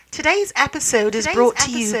Today's episode is brought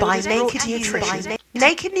to you by Naked Nutrition.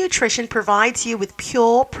 Naked Nutrition provides you with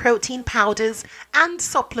pure protein powders and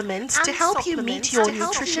supplements to help you meet your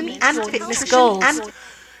nutrition and fitness goals.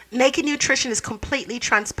 Naked Nutrition is completely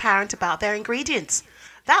transparent about their ingredients.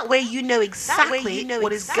 That way you know exactly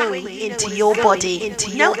what is going into your body.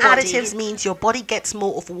 No additives means your body gets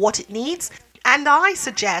more of what it needs. And I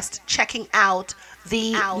suggest checking out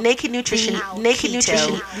the Naked Nutrition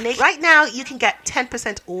Keto. Right now you can get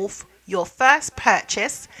 10% off your first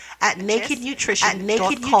purchase at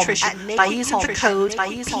nakednutrition.com by using the code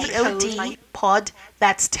POD.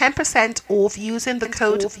 That's 10% off using the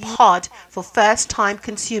code POD for first-time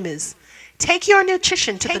consumers. Take your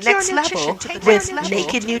nutrition to the next level with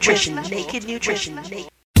Naked Nutrition. Naked Nutrition.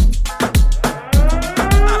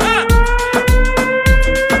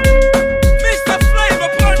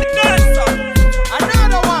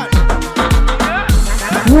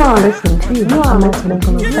 You are listening to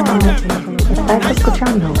Multilingual Affair. Estás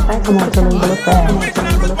escuchando Multilingual Affair.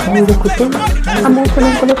 Vous écoutez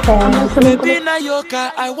Multilingual Affair. Baby Nayoka,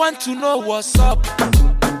 I want to know what's up.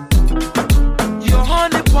 Your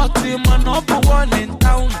honey pot is my number one in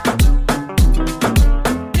town.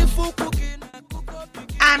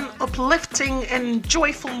 An uplifting and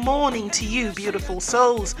joyful morning to you, beautiful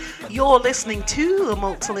souls. You're listening to A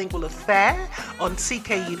Multilingual Affair on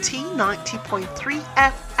CKUT 90.3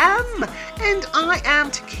 FM, and I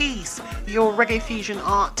am Takis, your reggae fusion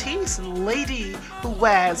artist and lady who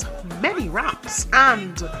wears many wraps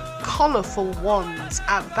and colourful ones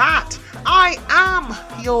at that. I am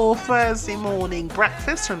your Thursday morning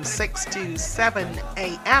breakfast from 6 to 7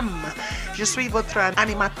 a.m. Je suis votre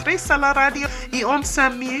animatrice à la radio et on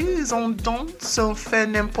s'amuse, on danse, on fait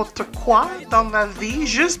n'importe quoi dans la vie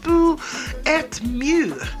juste pour être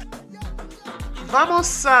mieux.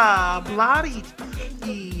 Vamos a hablar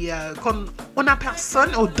con una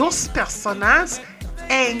persona o dos personas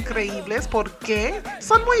increíbles porque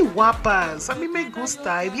son muy guapas. A mí me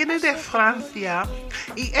gusta y viene de Francia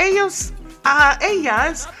y ellas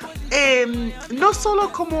no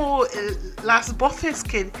solo como las voces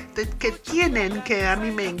que tienen, que a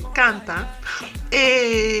mí me encantan,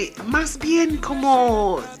 más bien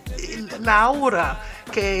como la aura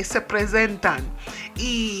que se presentan.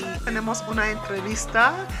 Y tenemos una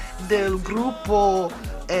entrevista del grupo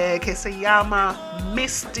que se llama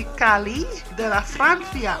Mystically de la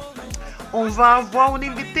Francia. On va avoir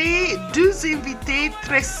deux invités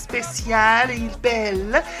très spéciales et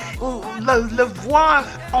belles. Le voir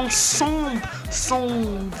ensemble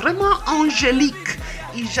sont vraiment angéliques.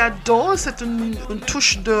 Et j'adore, c'est une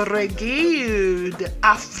touche de reggae, de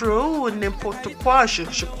afro, n'importe quoi,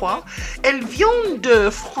 je crois. Elles viennent de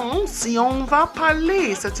France et on va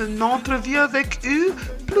parler. C'est une entrevue avec eux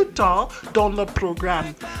plus tard dans le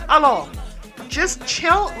programme. Alors, just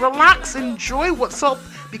chill, relax, enjoy what's up,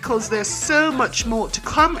 because there's so much more to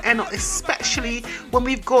come, and especially when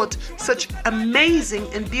we've got such amazing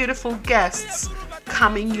and beautiful guests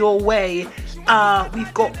coming your way.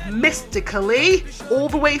 We've got Mystically all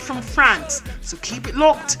the way from France, so keep it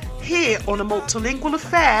locked here on A Multilingual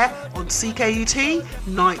Affair on CKUT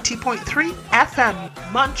 90.3 FM.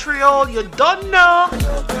 Montreal, you don't know.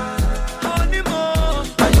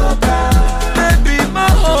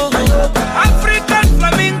 African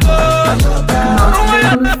flamingo.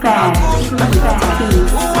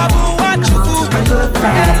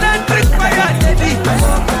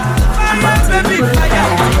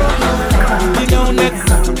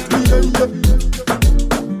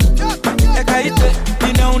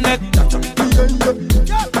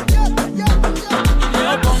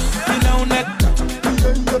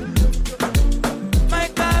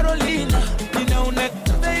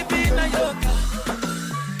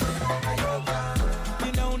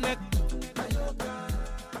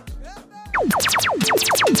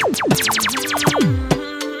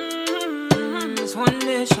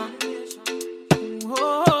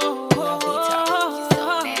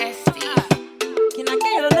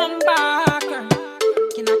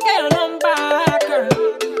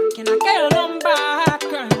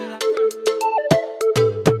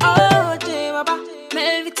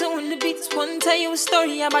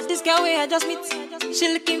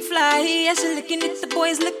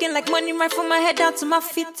 Like money right from my head down to my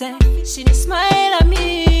feet, she didn't smile at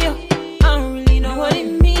me. I don't really know what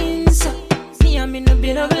it means. Me, I'm in a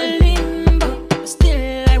bit of a limbo, but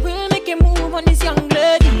still I will make a move on this young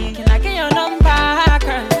lady. Can I get your number,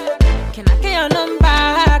 girl? Can I get your number,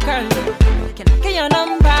 girl? Can I get your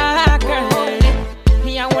number, girl?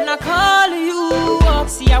 Me, I wanna call you up.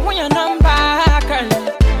 See, I want your number, girl.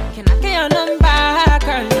 Can I get your number,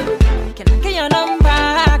 girl? Can I get your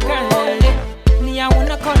number, girl? Me, I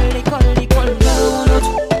wanna call call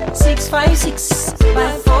 656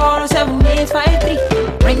 54 7853.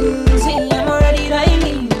 Rings in, I'm already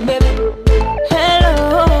dialing, baby.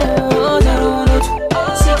 Hello,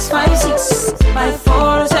 656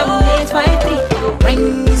 54 7853.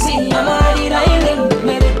 Rings in, I'm already dialing,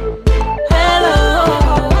 baby. Hello,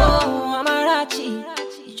 Amarachi,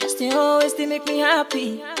 you just always to make me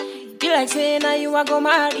happy. Feel like saying now you are go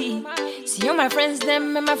marry. See all my friends,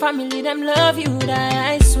 them and my family, them love you. That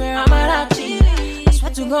I swear I'm a ratchet. I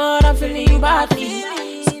swear to God I'm feeling you badly.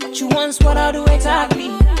 See what you want, what I do exactly.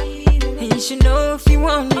 And you should know if you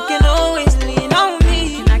want, you can always lean on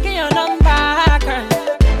me. Can I get your number, girl?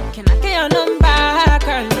 Can I get your number,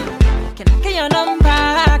 girl? Can I get your number,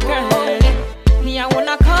 girl? Me, I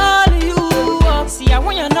wanna call you up. See, I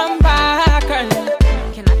want your number, girl.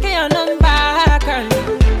 Can I get your number, girl?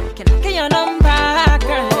 Can I get your number,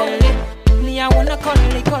 girl? I wanna call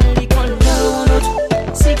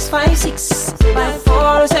 656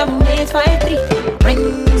 54 7853.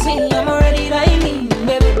 Rings me, I'm already dialing,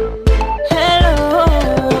 baby. Hello,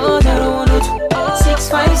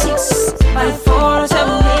 656 54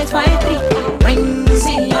 7853. Rings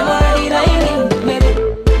me, I'm already dialing, baby.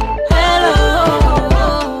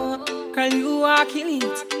 Hello, girl, you are killing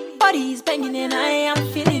it. Body's banging and I am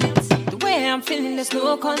feeling it. The way I'm feeling, there's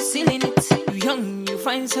no concealing it. You young, you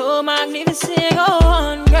find so magnificent. Go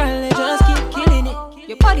on, girl, just keep killing it.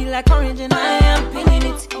 Your body like orange and I am feeling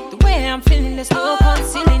it. The way I'm feeling, there's no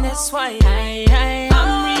concealing. That's why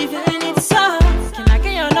I'm revealing it. So, can I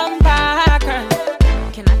get your number, girl?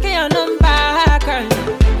 Can I get your number, girl?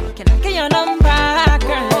 Can I get your number,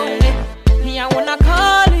 girl? Me, I wanna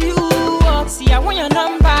call you up. See, I want your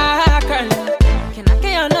number, girl. Can I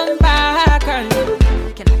get your number, girl?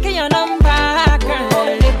 Can I get your number,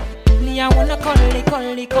 girl? Me, I wanna call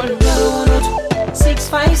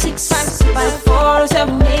 656 54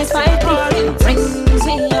 7853. Rings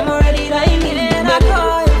me, I'm already dialing, and I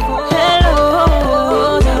call you.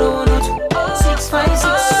 Hello,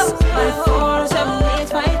 656 54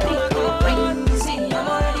 7853. Rings me, I'm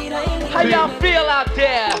already dialing. How y'all feel out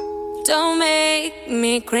there? Don't make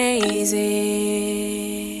me crazy.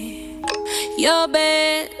 Your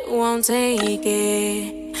bed won't take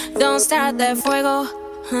it. Don't start that fuego.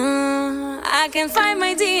 I can find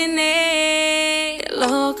my DNA,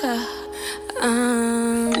 loca.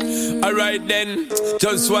 Alright then,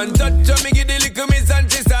 just one touch of me, give the little miss and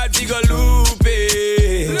she start to go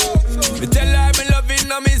loopy. Me tell her me loving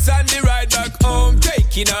her miss and the ride back home,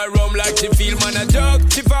 taking her home like she feel man a joke.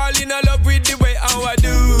 She fall in love with the way how I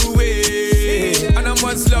do it, and I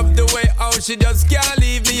must love the way how she just can't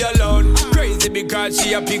leave me alone. Crazy because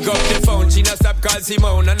she a pick up the phone, she not stop call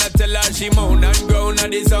Simone, and I tell her she moan and groan on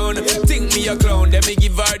the zone. Think me a clown, then me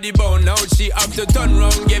give her the bone. Now she have to turn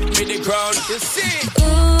round, give me the crown. You see?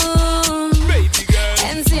 Ooh, baby girl.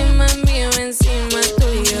 Encima mío, encima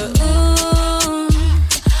tuyo. Ooh,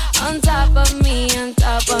 on top of me, yeah.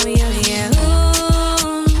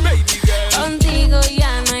 Ooh, baby girl. Contigo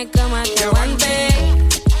ya no hay cama que aguante.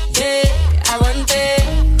 Yeah, aguante.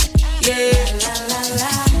 Yeah, la la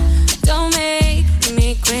la. Don't make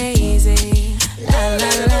me crazy. La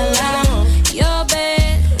la la la. Your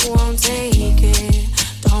bed won't take it.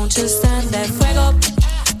 Don't just start that fuego.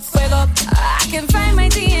 I can find my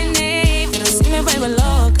DNA. Pero si me vuelvo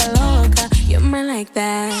loca, loca. You're mine like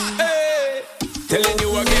that. Hey, telling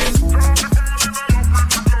you again.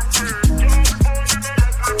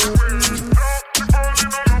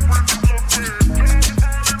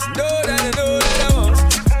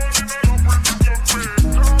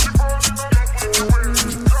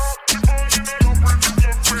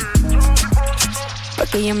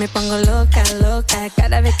 Porque yo me pongo loca, loca.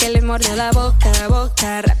 Cada vez que le mordió la boca,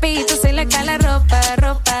 boca. Rapidito se le cae la ropa,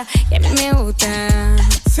 ropa. Y a mí me gusta.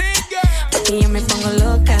 Porque yo me pongo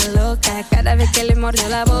loca, loca. Cada vez que le mordió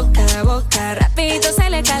la boca, boca. Rapidito se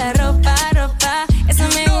le cae la ropa, ropa. Eso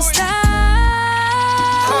me gusta.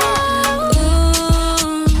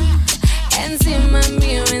 Encima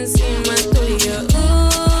mío, encima tuyo.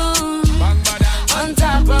 On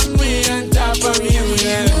top of me,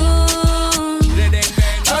 yeah.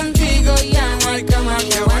 Contigo ya no hay cama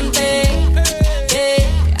que aguante.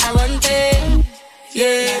 Yeah, aguante.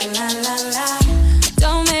 Yeah, la la la.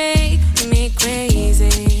 Don't make me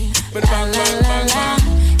crazy. La la la la.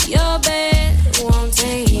 Your bed won't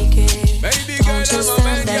take it. Don't just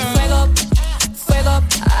stand that fuego.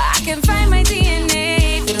 I can find my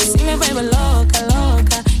DNA. Pero si me vuelvo loca,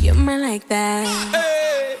 loca. You're mine like that.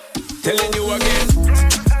 Hey, telling you again.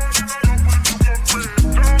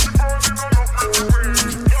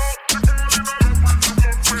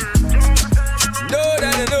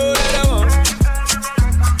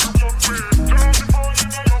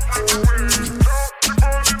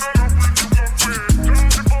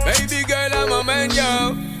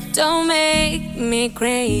 me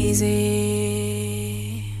crazy.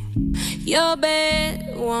 Your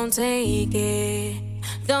bed won't take it.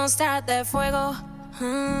 Don't start that fuego.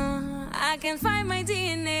 I can find my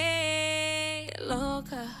DNA.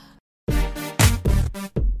 Loca.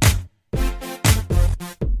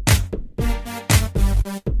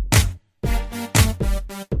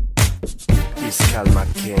 It's Calma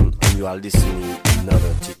King, and you are listening to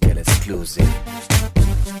another ticket exclusive.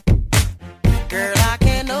 Girl, I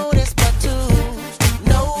can't notice but to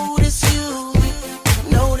notice you,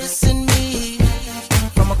 noticing me.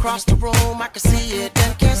 From across the room, I can see it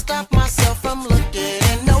and can't stop myself from looking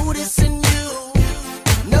and noticing you,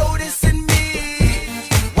 noticing me.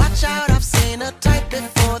 Watch out, I've seen a type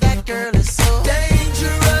before. That girl is so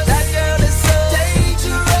dangerous. That girl is so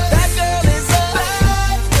dangerous. That girl is a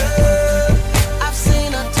bad girl. I've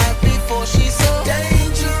seen a type before. She's so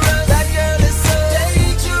dangerous. That girl is so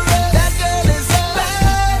dangerous. That girl is a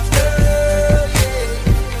bad girl.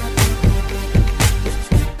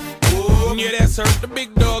 Yeah, that's her. The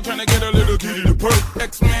big dog trying to get a little kitty to perk.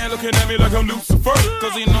 X-Man looking at me like I'm Lucifer,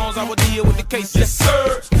 cause he knows I would deal with the case. Yes,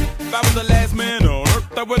 sir. If I was the last man on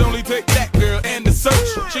earth, I would only take that girl and the search.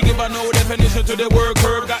 She give a no definition to the word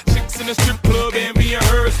curve. Got chicks in the strip club and being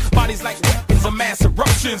hers. Bodies like weapons of mass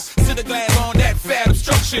eruptions. Sit the glass on that fat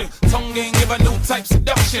obstruction. Tongue ain't give a new type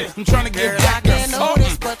seduction. I'm trying to get back to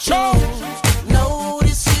something. But you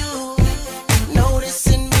notice you,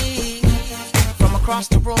 noticing me. From across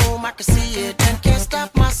the room, I can see it and can't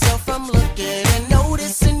stop myself from looking and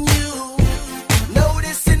noticing you,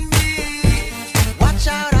 noticing me. Watch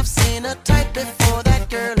out, I've seen a type before. That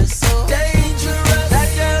girl is so dangerous. That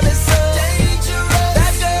girl is so dangerous.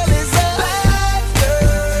 That girl is a bad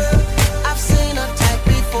girl. I've seen a type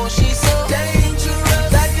before. She's so dangerous.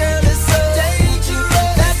 That girl is so dangerous.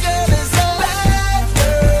 That girl is a bad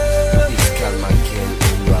girl. It's Calma King,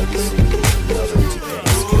 and you are listening to another ticket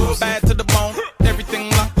exclusive. Bad to the bone, everything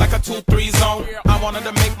locked like a 2-3 zone. I wanted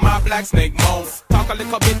to make my black snake moan. Talk a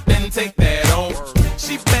little bit, then take that on.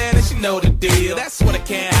 She bad and she know the deal. That's what I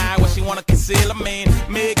can't hide, what she wanna conceal. I mean,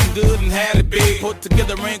 making good and had it big. Put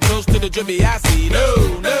together and close to the drippy I see.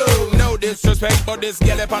 No disrespect, but this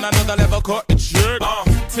gal up on another level caught the jerk.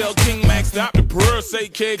 Tell King Max stop the prayer, say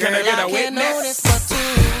kid, can I get a witness? Notice but to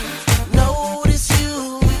notice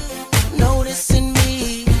you, noticing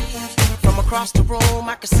me. From across the room,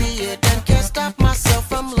 I can see it and can't stop myself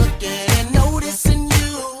from looking and noticing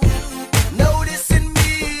you, noticing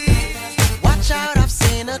me. Watch out, I've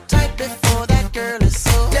seen a type before. That girl is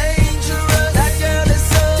so dangerous. That girl is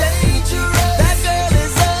so dangerous. That girl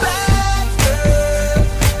is a bad girl.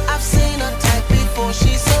 I've seen a type before.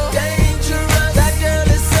 She's so dangerous. That girl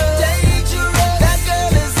is so dangerous. That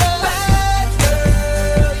girl is a bad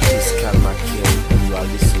girl. It's Calma King, and you are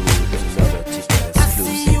listening to another ticket I see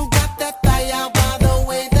exclusive. you got that thigh out by the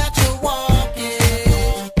way that you're walking.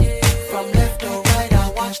 From left to right, I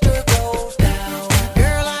watched her go down.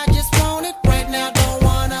 Girl, I just want it right now, don't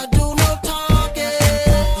wanna do no talking.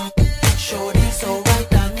 Shorty so right,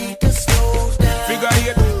 I need to slow down. Figure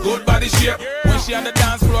eight, good body shape. When she on the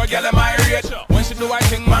dance floor, girl, am I rate. When she do I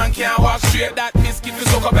think man can't walk straight. That biscuit to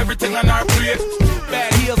soak up everything on our plate.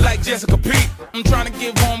 Bad heels like Jessica Pete. I'm trying to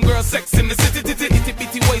give homegirl sex in the city. Itty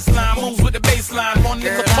bitty waistline moves with the baseline. One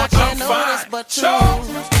Girl, nigga I punch, I'm can't notice fine. but you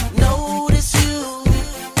notice you,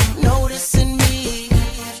 noticing me.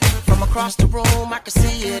 From across the room, I can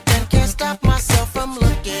see it and can't stop myself from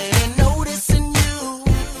looking and noticing you,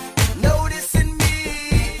 noticing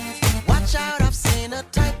me. Watch out, I've seen a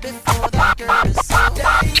type before. That girl is so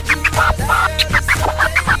dangerous. That girl is so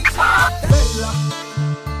dangerous.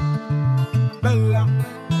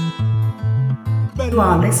 You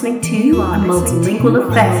are listening to A Multilingual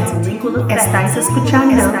Affair. Estás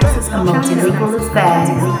escuchando A Multilingual Affair.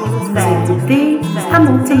 Vous écoutez A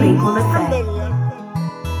Multilingual Affair.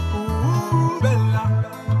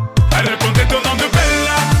 Elle répondait au nom de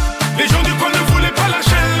Bella. Les gens du coin ne voulaient pas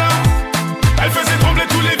lâcher là. Elle faisait trembler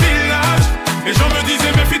tous les villages. Les gens me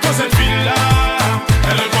disaient méfie-toi cette fille-là.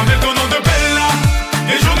 Elle répondait au nom de Bella.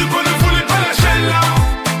 Les gens du coin ne voulaient pas lâcher là.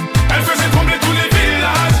 Elle faisait trembler tous les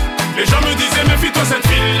villages. Les gens me disaient méfie-toi cette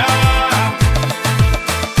fille-là.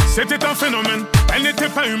 C'était un phénomène, elle n'était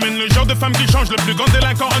pas humaine. Le genre de femme qui change le plus grand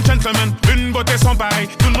délinquant en gentleman. Une beauté sans pareil,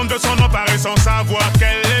 tout le monde veut s'en emparer sans savoir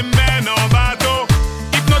qu'elle les mène en bateau.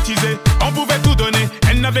 Hypnotisée, on pouvait tout donner.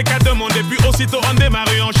 Elle n'avait qu'à demander, puis aussitôt on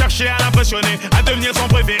démarrait. On cherchait à l'impressionner, à devenir son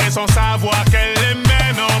préféré sans savoir qu'elle les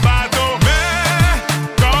mène en bateau. Mais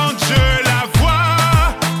quand je la vois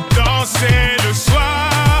danser le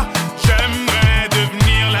soir, j'aimerais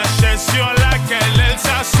devenir la chaise sur laquelle elle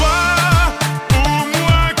s'assoit. Ou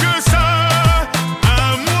moins que ça,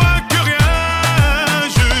 un moins que rien.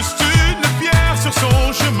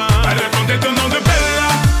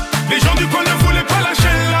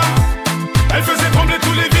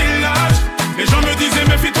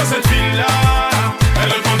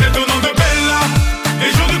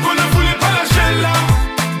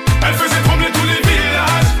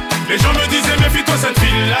 cette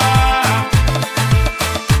fille-là.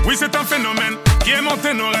 Oui, c'est un phénomène qui est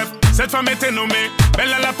monté nos rêves. Cette femme était nommée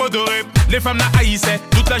belle à la peau dorée. Les femmes la haïssaient,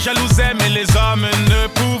 toute la jalousaient, mais les hommes ne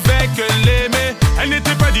pouvaient que l'aimer. Elle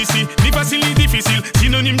n'était pas d'ici, ni facile ni difficile,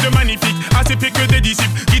 synonyme de magnifique, à ses pieds que des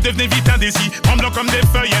disciples qui devenaient vite indécis. Tremblant comme des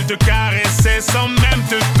feuilles, elle te caressait sans même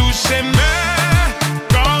te toucher. Mais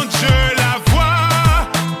quand je la vois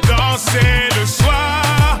danser le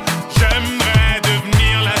soir, j'aimerais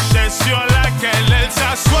devenir la chaise sur laquelle elle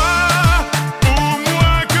s'assoit.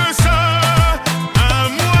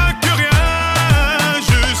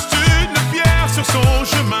 Son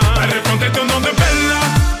chemin. Elle répondait au nom de Bella.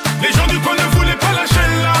 Les gens du coin ne voulaient pas lâcher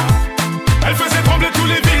là. Elle faisait trembler tous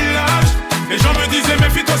les villages. Les gens me disaient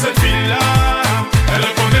méfie-toi cette fille-là. Elle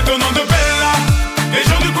répondait au nom de Bella. Les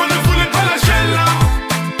gens du coin ne voulaient pas lâcher là.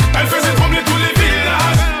 Elle faisait trembler tous les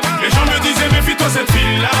villages. Les gens me disaient méfie-toi cette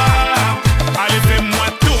fille-là. Allez fais-moi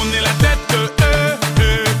tourner la tête,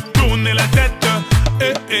 tourner la tête,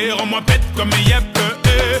 rends-moi bête comme yep,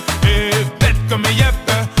 bête comme yep.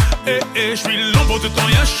 Je suis l'ombre de ton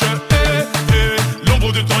yash,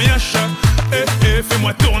 l'ombre de ton yash,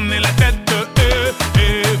 fais-moi tourner la tête,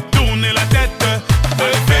 tourner la tête,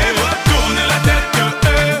 fais-moi tourner la tête,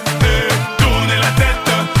 tourner la tête,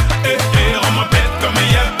 rends-moi bête comme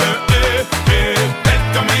yep, bête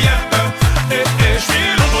comme yep, je suis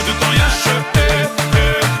l'ombre de ton yash,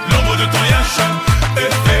 l'ombre de ton yash,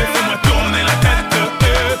 fais-moi tourner la tête,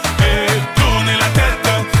 tourner la tête,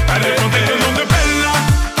 allez, on est le nom de Bella.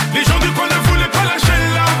 Les gens du coin ne voulaient pas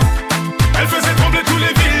lâcher là. Elle faisait trembler tous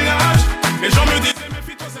les villages. Les gens me disaient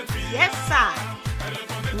méfie-toi cette fille. Yes, sir.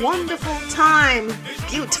 Wonderful time,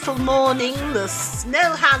 beautiful morning. The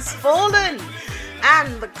snow has fallen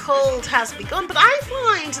and the cold has begun. But I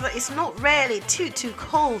find that it's not really too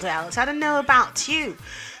cold out. I don't know about you.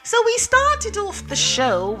 So we started off the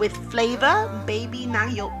show with Flavor, Baby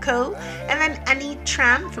Nayoko, and then Annie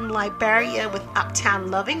Tran from Liberia with Uptown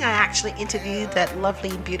Loving. I actually interviewed that lovely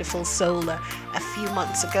and beautiful soul a few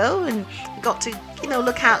months ago and got to,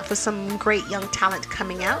 look out for some great young talent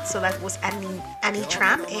coming out. So that was Annie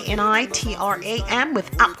Tran, ANITRAM, with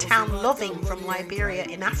Uptown Loving from Liberia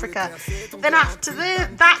in Africa. Then after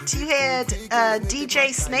that you heard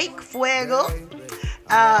DJ Snake, Fuego,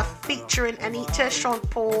 featuring Anita, Sean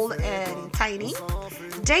Paul and Tiny.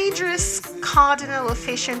 Dangerous Cardinal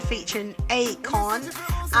Efficient featuring Akon.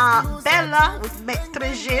 Bella with Maître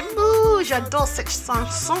Jim. J'adore cette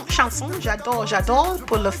chanson. J'adore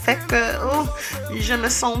pour le fait que je me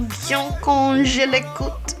sens bien quand je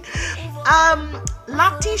l'écoute.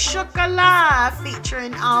 Latte Chocolat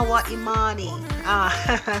featuring Awa Imani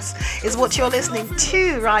is what you're listening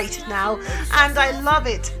to right now, and I love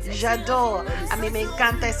it. J'adore. A mí me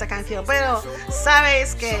encanta esta canción, pero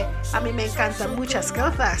sabes que a mí me encantan muchas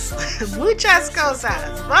cosas. Muchas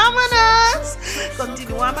cosas. Vámonos.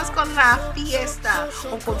 Continuamos con la fiesta.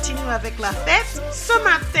 On continue avec la fête ce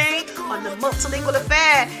matin on the Multilingual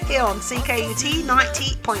Affair here on CKUT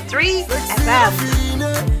 90.3 FM.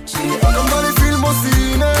 Ce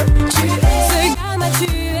gars m'a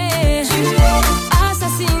tué,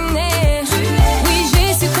 assassiné. Oui,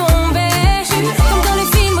 j'ai succombé, comme dans les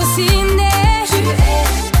films au ciné.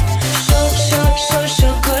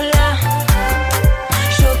 Chocolat.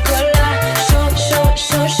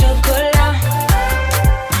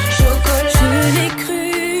 Je l'ai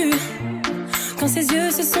cru, quand ses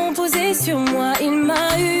yeux se sont posés sur moi, il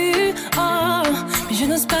m'a eu. Oh, mais je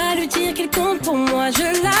n'ose pas lui dire qu'il compte pour moi, je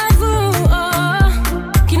l'avoue.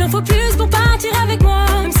 Qu'il en faut plus pour partir avec moi,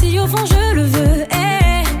 même si au fond je le veux.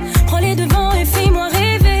 Prends les devants et fais-moi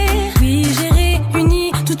rêver. Oui, j'ai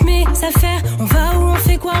réuni toutes mes affaires. On va où, on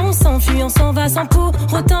fait quoi, on s'enfuit, on s'en va sans pour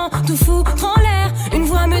autant tout foutre en l'air. Une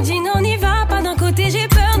voix me dit non, n'y va pas. D'un côté j'ai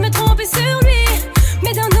peur de me tromper sur lui,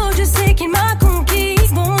 mais d'un autre je sais qu'il m'a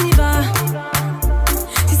conquise. Bon, on y va.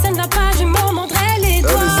 Si ça ne va pas, je m'en mordrai les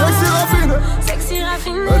doigts. Sexy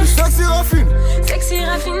raffine. Elle est sexy raffine. Sexy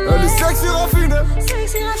raffine. Elle est sexy raffine.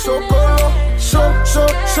 Sexy raffine. Chocolat. Chocolat.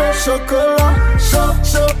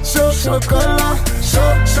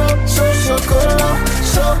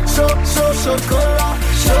 Chocolat.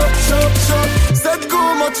 C'est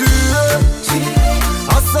comment tu es.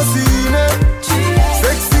 Assassiné.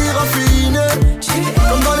 Sexy raffiné.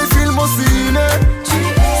 Comme dans les films au ciné.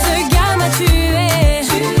 Ce gars m'a tué.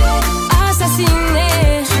 Assassiné.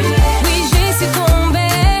 Oui, j'ai succombé.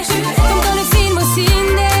 Comme dans les films au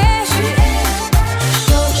ciné.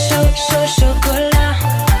 Chocolat.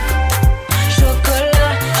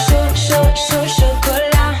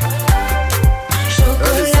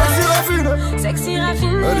 Sexy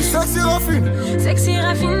raffine. Elle est sexy raffine. Sexy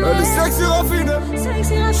raffine. Elle est sexy raffine.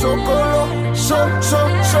 Sexy raffine. Chocolat.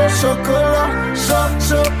 chocolat,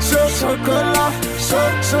 chocolat,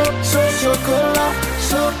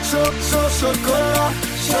 chocolat, chocolat,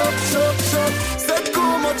 c'est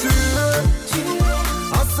comment tu es,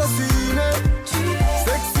 assassiné,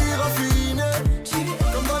 sexy raffiné,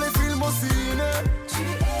 comme dans les films au ciné.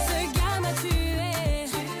 Ce gars m'a tué,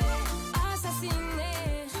 assassiné.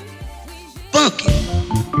 Funky.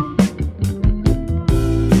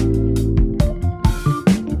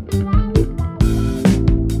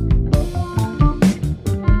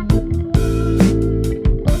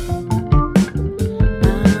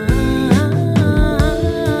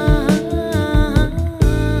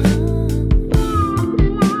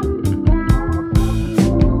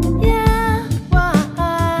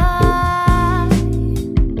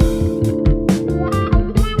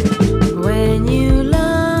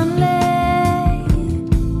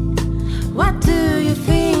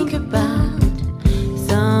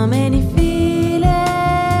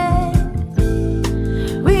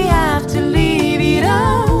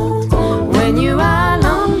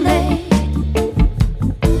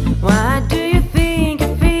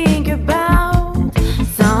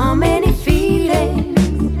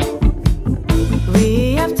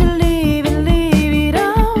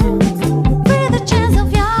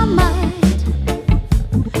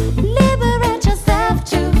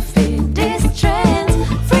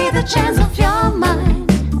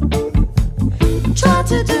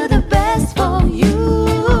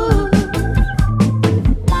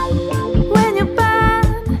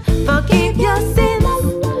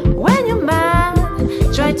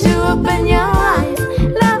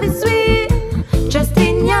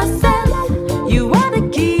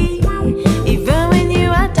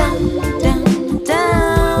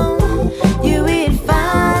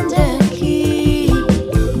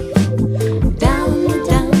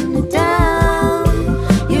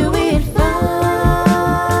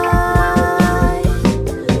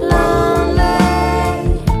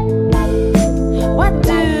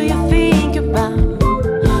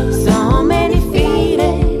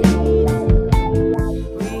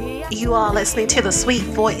 Listening to the sweet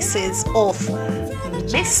voices of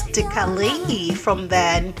Mystically from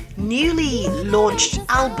their newly launched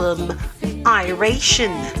album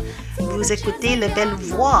Iration. Vous écoutez les belles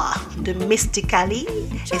voix de Mystically.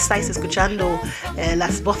 Estáis escuchando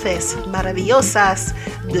las voces maravillosas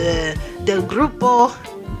del grupo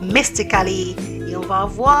Mystically. Y on va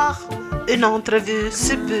avoir une entrevue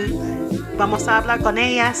super. Vamos a hablar con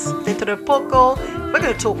ellas dentro de poco. We're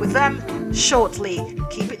going to talk with them shortly.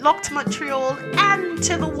 Keep it locked to Montreal and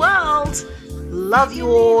to the world. Love you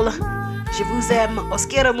all. Je vous aime. Os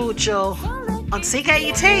quiero mucho. On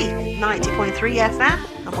CKUT 90.3 FM,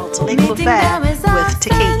 a multilingual affair with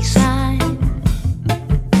Takis.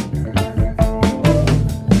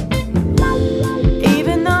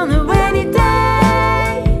 Even on a rainy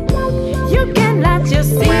day, you can let your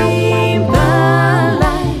simple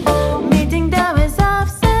life. Meeting the ways of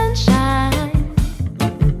sunshine.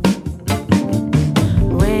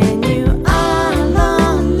 When you are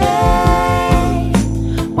lonely,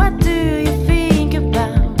 what do you think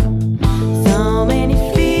about? So many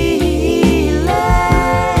feelings,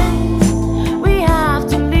 we have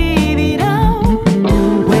to leave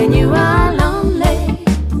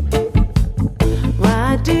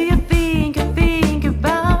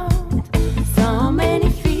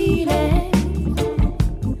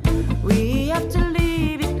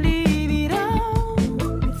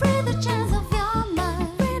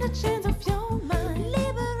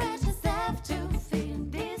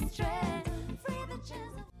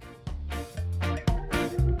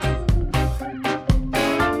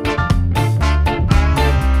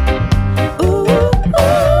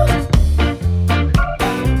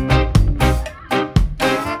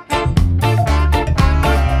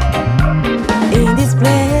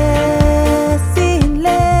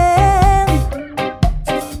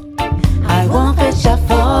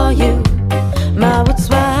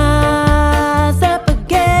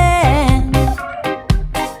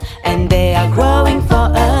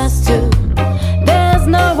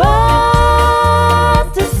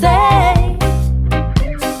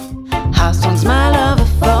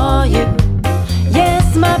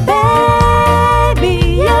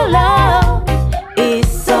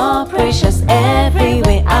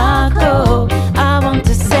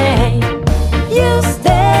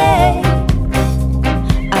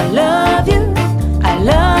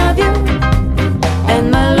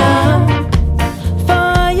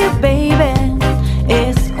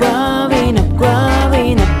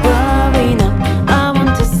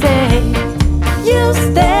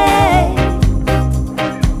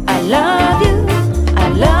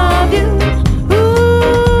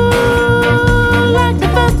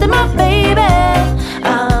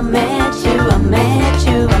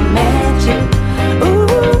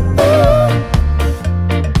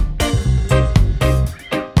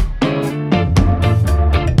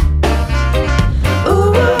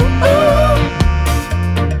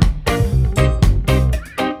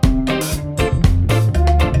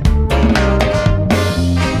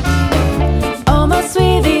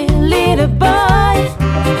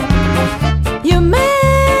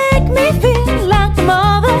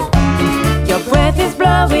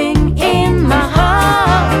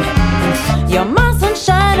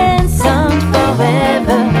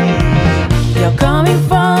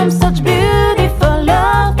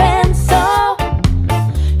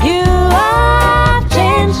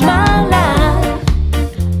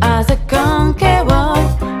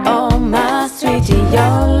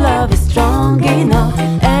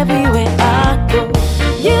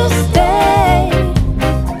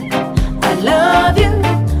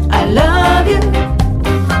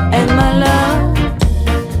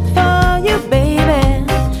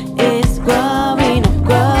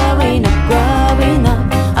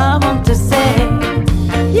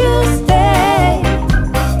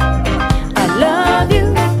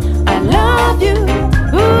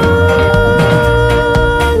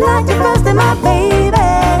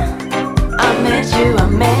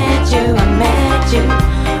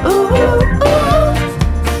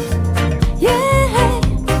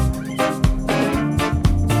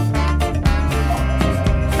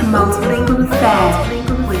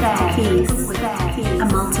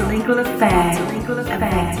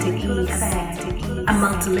A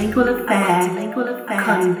multilingual affair.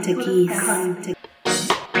 Come to Geese.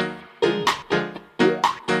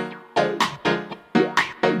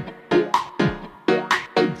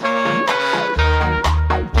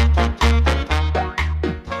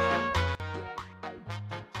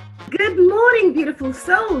 Good morning, beautiful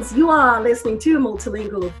souls. You are listening to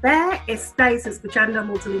Multilingual Affair. Estáis escuchando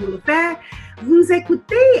Multilingual Affair. Vous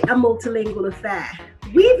écoutez a Multilingual Affair.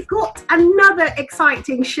 We've got another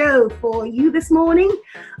exciting show for you this morning.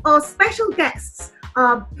 Our special guests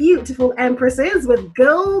are beautiful empresses with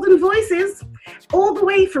golden voices, all the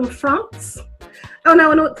way from France. On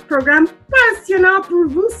a notre programme passionnant pour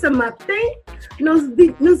vous ce matin.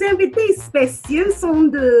 Nos invités spéciaux sont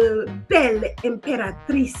de belles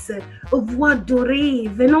impératrices aux voix dorées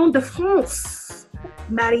venant de France,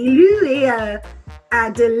 Marie-Lu y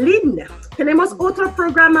Adeline. Tenemos otro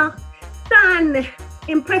programa tan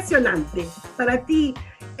impresionante para ti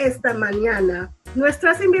esta mañana.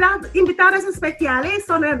 Nuestras invitadas especiales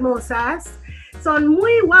son hermosas, son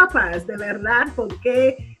muy guapas de verdad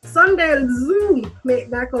porque son del Zoom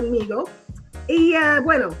conmigo. Y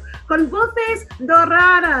bueno, con voces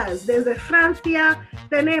doradas desde Francia,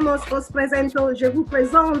 os vous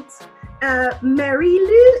présente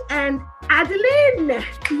Marie-Lu and Adeline.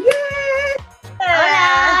 Yeah!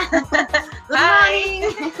 Hola! Hi!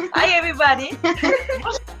 Hi, everybody!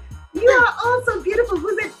 You are also beautiful.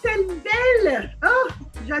 Vous êtes tellement belle. Oh,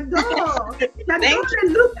 j'adore. J'adore le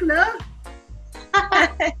look là.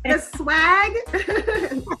 Le swag.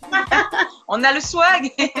 On a le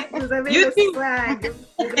swag. Vous avez le swag.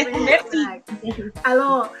 Merci.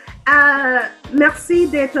 Alors, merci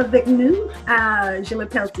d'être avec nous. Je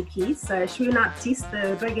m'appelle Tikis. Je suis une artiste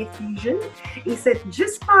reggae fusion. Et c'est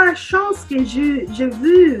juste par chance que j'ai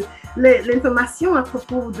vu l'information à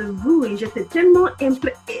propos de vous. Et j'étais tellement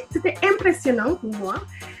c'était impressionnant pour moi.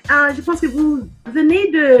 Je pense que vous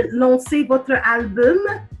venez de lancer votre album.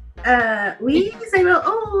 Oui, c'est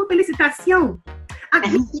oh, félicitations.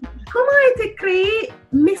 Comment a été créé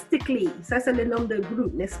Mystically? Ça, c'est le nom de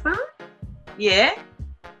groupe, n'est-ce pas? Yeah.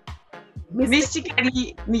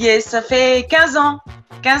 Mystically, yes, ça fait 15 ans.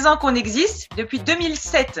 15 ans qu'on existe, depuis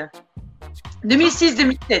 2007.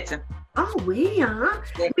 2006-2007. Ah oui, hein?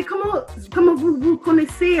 Mais comment vous vous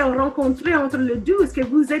connaissez, rencontrez entre les deux? Est-ce que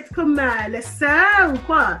vous êtes comme les sœurs ou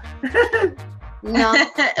quoi? Non.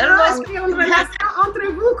 Est-ce qu'il y a une relation entre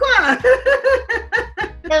vous, quoi?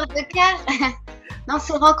 Cœur de cœur. Non, on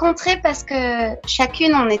s'est rencontrés parce que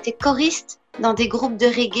chacune, on était choristes dans des groupes de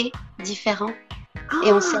reggae différents.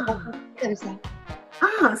 Et on s'est rencontrés comme ça.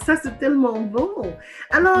 Ah, ça c'est tellement bon.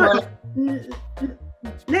 Alors,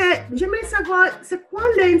 j'aimerais savoir, c'est quoi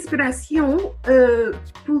l'inspiration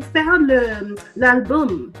pour faire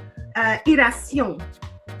l'album Iration?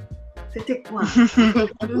 C'était quoi?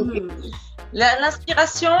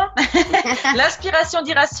 L'inspiration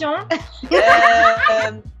d'Iration,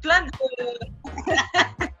 plein de...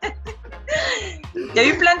 Il y a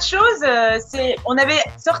eu plein de choses. On avait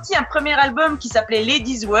sorti un premier album qui s'appelait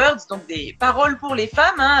Ladies' Words, donc des paroles pour les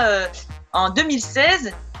femmes, en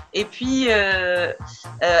 2016. Et puis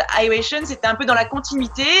Iration, c'était un peu dans la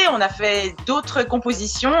continuité. On a fait d'autres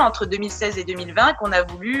compositions entre 2016 et 2020 qu'on a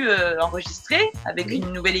voulu enregistrer avec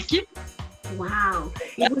une nouvelle équipe. Wow!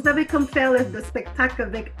 Et vous avez comme fait le spectacle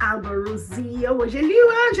avec Alba Rosie. Oh, j'ai lu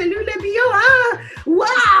le bio.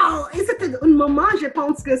 Wow! Et c'était un moment, je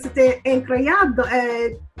pense que c'était incroyable.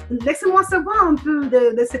 Laissez-moi savoir un peu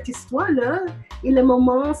de cette histoire-là et le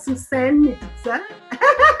moment sous scène et tout ça.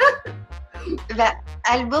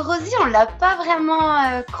 Alba Rosie, on l'a pas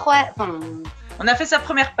vraiment croisé. On a fait sa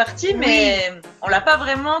première partie, mais on l'a pas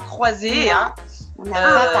vraiment croisé. Hein. On n'a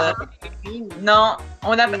pas parlé. Non,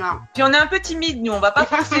 puis on est un peu timide, nous, on va pas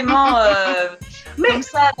forcément comme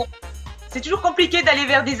ça. C'est toujours compliqué d'aller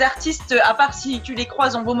vers des artistes, à part si tu les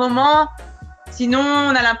croises en beau moment. Sinon,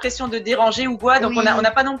 on a l'impression de déranger ou quoi, donc on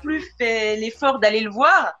n'a pas non plus fait l'effort d'aller le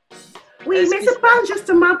voir. Oui, mais c'est pas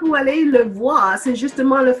justement pour aller le voir, c'est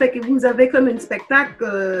justement le fait que vous avez comme un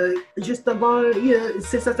spectacle, justement,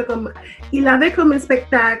 c'est comme, il avait comme un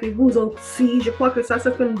spectacle et vous aussi, je crois que ça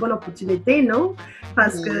c'est une bonne opportunité, non?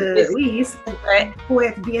 Parce que, oui, pour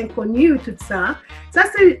être bien connu, tout ça. Ça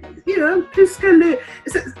c'est, plus que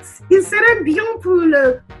il serait bien pour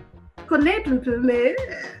le connaître un peu, mais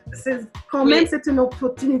quand même, c'est une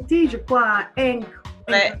opportunité, je crois,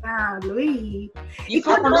 oui. Il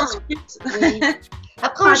faut qu'on en discute.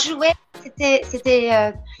 Après, on jouait,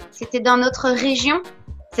 c'était dans notre région.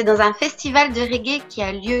 C'est dans un festival de reggae qui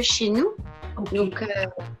a lieu chez nous. Okay. Donc,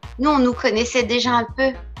 nous, on nous connaissait déjà un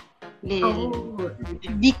peu. Le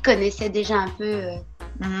public connaissait déjà un peu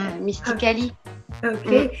Mystically.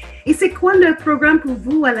 Ok. Et c'est quoi le programme pour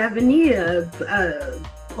vous à l'avenir?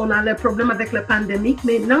 On a le problème avec la pandémie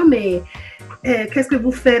maintenant, mais qu'est-ce que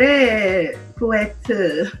vous ferez pour être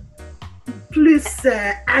plus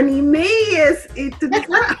animé et tout ça?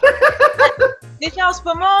 Déjà en ce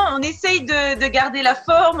moment, on essaye de garder la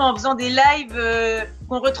forme en faisant des lives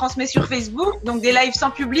qu'on retransmet sur Facebook, donc des lives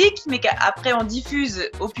sans public, mais qu'après on diffuse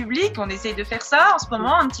au public. On essaye de faire ça en ce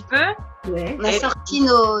moment un petit peu. Ouais. On a sorti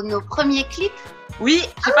nos premiers clips. Oui,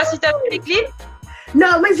 je sais pas si tu as vu les clips.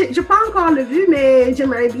 Non, mais je n'ai pas encore le vu, mais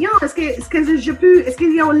j'aimerais bien. Est-ce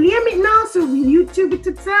qu'il y a un lien maintenant sur YouTube et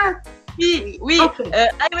tout ça? Oui. Okay.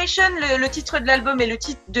 Adoration, le titre de l'album et le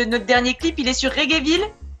titre de notre dernier clip, il est sur Reggaeville.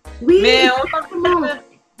 Oui, mais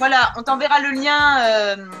on t'enverra le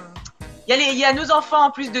lien. Il y a nos enfants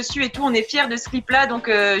en plus dessus et tout. On est fiers de ce clip-là. Donc,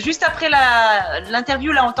 juste après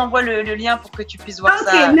l'interview, là, on t'envoie le lien pour que tu puisses voir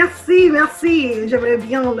ça. Ok, merci. J'aimerais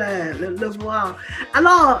bien le voir.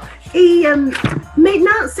 Alors, et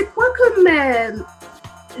maintenant, c'est quoi comme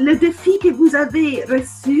le défi que vous avez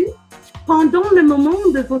reçu pendant le moment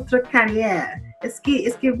de votre carrière? Est-ce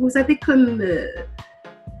que vous avez comme...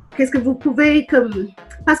 qu'est-ce que vous pouvez comme...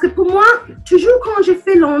 Parce que pour moi, toujours quand j'ai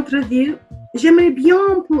fait l'entrevue, j'aimerais bien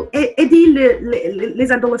pour aider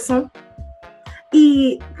les adolescents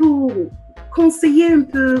et pour conseiller un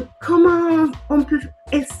peu comment on peut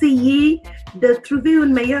essayer de trouver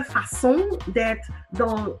une meilleure façon d'être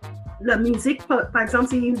dans la musique. Par exemple,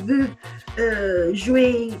 s'ils veulent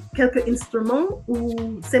jouer quelques instruments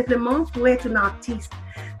ou simplement pour être un artiste.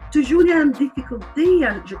 Toujours il y a une difficulté,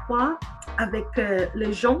 je crois, avec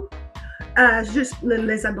les gens, juste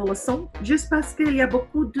les adolescents, juste parce qu'il y a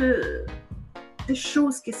beaucoup de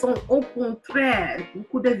choses qui sont au contraire,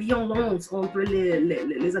 beaucoup de violence entre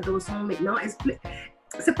les adolescents maintenant.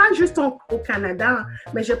 C'est pas juste au Canada,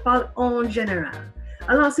 mais je parle en général.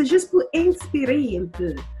 Alors, c'est juste pour inspirer un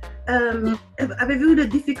peu. Avez-vous des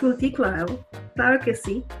difficultés, Claire? Claire que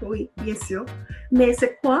si, oui, bien sûr. Mais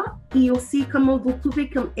c'est quoi? Et aussi, comment vous pouvez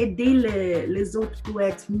aider les autres pour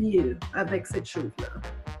être mieux avec cette chose-là?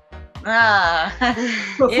 Ah!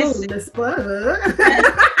 Profonde, n'est-ce pas?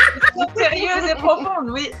 Sérieuse et profonde,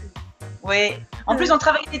 oui. Oui. En plus, on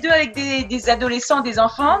travaille les deux avec des adolescents, des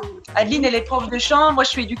enfants. Adeline, elle est prof de chant. Moi, je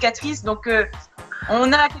suis éducatrice. Donc,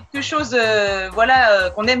 on a quelque chose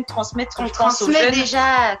qu'on aime transmettre. On transmet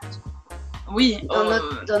déjà. Oui.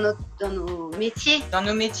 Dans nos métiers. Dans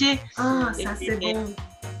nos métiers. Ah, ça c'est bon.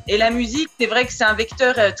 Et la musique, c'est vrai que c'est un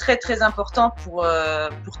vecteur très, très important pour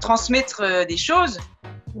transmettre des choses.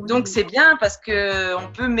 Oui. Donc, c'est bien parce qu'on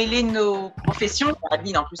peut mêler nos professions.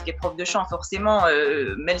 Adeline, en plus, qui est prof de chant, forcément,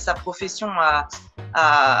 mêle sa profession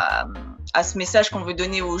à ce message qu'on veut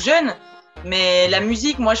donner aux jeunes. Mais la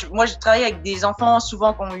musique, moi, je travaille avec des enfants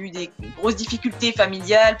souvent qui ont eu des grosses difficultés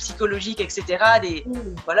familiales, psychologiques, etc.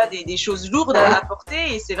 Des choses lourdes à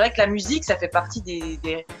apporter. Et c'est vrai que la musique, ça fait partie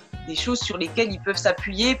des choses sur lesquelles ils peuvent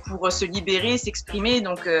s'appuyer pour se libérer, s'exprimer.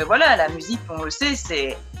 Donc la musique, on le sait,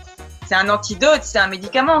 c'est un antidote, c'est un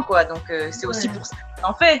médicament, quoi. Donc c'est aussi pour ça qu'on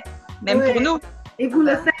en fait, même pour nous. Et vous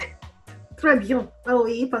le faites très bien. Ah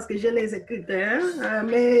oui, parce que je les écoutais,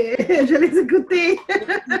 mais je les écoutais.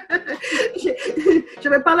 Je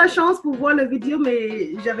n'avais pas la chance pour voir la vidéo,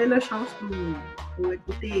 mais j'avais la chance pour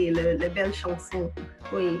écouter les belles chansons.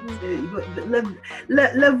 Oui,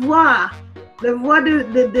 le voix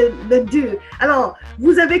de Dieu. Alors,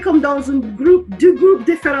 vous avez comme dans deux groupes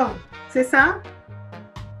différents, c'est ça?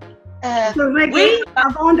 Oui.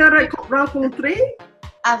 Avant de rencontrer?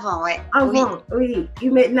 Avant, ouais. Avant, oui. Et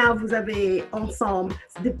maintenant, vous avez ensemble,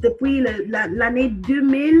 depuis l'année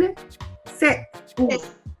 2007.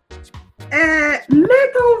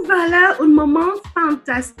 Mettons en valeur un moment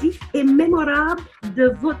fantastique et mémorable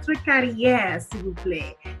de votre carrière, s'il vous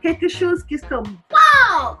plaît. Quelque chose qui est comme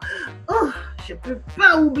wow! Oh, je ne peux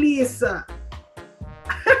pas oublier ça.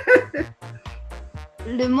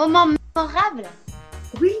 Le moment mémorable?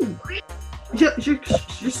 Oui.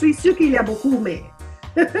 Je suis sûre qu'il y a beaucoup, mais...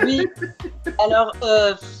 Oui, alors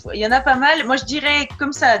il y en a pas mal. Moi je dirais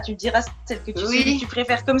comme ça, tu me diras celle que tu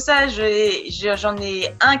préfères comme ça. J'en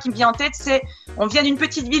ai un qui me vient en tête, on vient d'une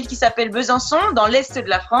petite ville qui s'appelle Besançon, dans l'est de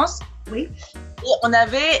la France. Oui. Et on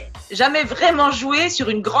n'avait jamais vraiment joué sur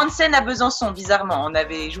une grande scène à Besançon, bizarrement. On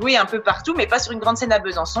avait joué un peu partout, mais pas sur une grande scène à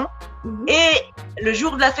Besançon. Mm-hmm. Et le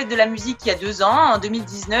jour de la fête de la musique, il y a 2 ans, en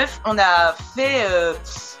 2019, on a fait...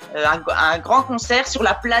 un grand concert sur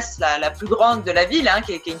la place la plus grande de la ville,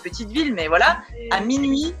 qui est une petite ville, mais voilà, à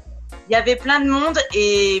minuit, il y avait plein de monde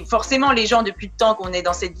et forcément les gens depuis le temps qu'on est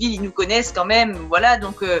dans cette ville, ils nous connaissent quand même, voilà,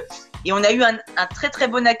 donc et on a eu un très très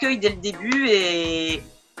bon accueil dès le début et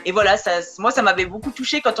Et voilà, moi, ça m'avait beaucoup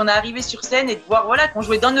touchée quand on est arrivé sur scène et de voir qu'on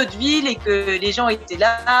jouait dans notre ville et que les gens étaient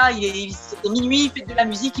là. C'était minuit, il faisait de la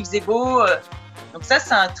musique, il faisait beau. Donc ça,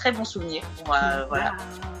 c'est un très bon souvenir pour moi. Voilà.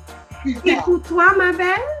 Et pour toi, ma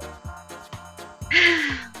belle?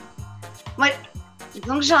 Moi,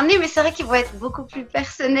 donc j'en ai, mais c'est vrai qu'ils vont être beaucoup plus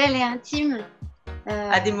personnels et intimes.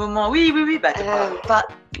 À des moments, oui.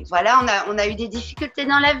 Voilà, on a eu des difficultés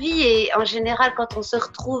dans la vie et en général, quand on se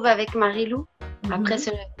retrouve avec Marie-Lou, après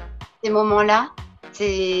ces moments-là,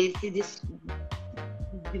 c'est des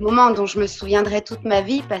moments dont je me souviendrai toute ma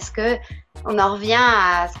vie parce que on en revient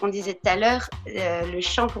à ce qu'on disait tout à l'heure, le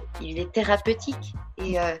chant, il est thérapeutique.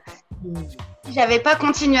 Et si j'avais pas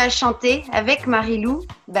continué à chanter avec Marie-Lou,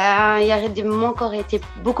 il y aurait des moments qui auraient été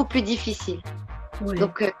beaucoup plus difficiles. Ouais.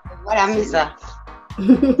 Donc voilà, mais ça.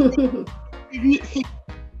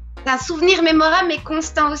 C'est un souvenir mémorable mais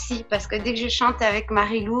constant aussi parce que dès que je chante avec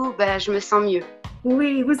Marie-Lou, je me sens mieux.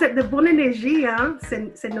 Oui, vous êtes de bonne énergie, hein?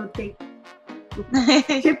 C'est noté.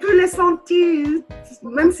 J'ai pu le sentir,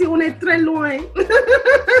 même si on est très loin. C'est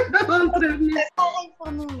pareil pour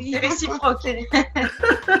nous, oui. C'est réciproque.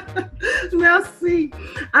 Merci.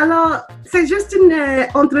 Alors, c'est juste une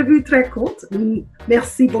entrevue très courte.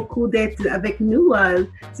 Merci beaucoup d'être avec nous.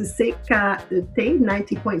 C'est CKET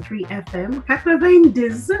 90.3 FM.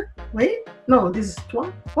 90, oui? Non, 13.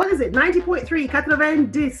 What is it? 90.3,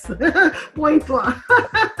 90.3.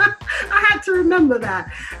 I had to remember that.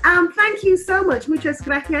 Thank you so much. Muchas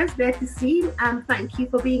gracias d'être ici. Thank you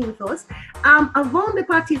for being with us. Avant de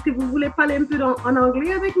partir, est-ce que vous voulez parler un peu en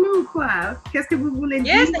anglais avec nous ou quoi? Qu'est-ce que vous voulez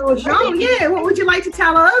dire aux gens? Yeah, what would you like to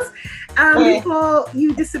tell us? Before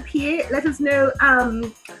you disappear, let us know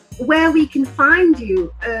where we can find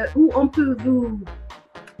you. Où on peut vous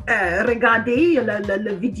regarder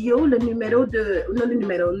le vidéo, le nom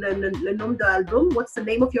de l'album. What's the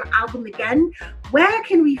name of your album again? Where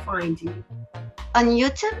can we find you? On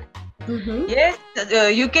YouTube? Mm-hmm. Yes,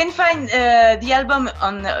 you can find the album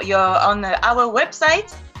on our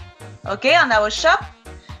website. Okay, on our shop.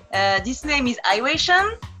 This name is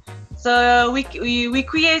Iwation. So we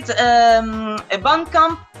create a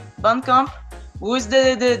Bandcamp. With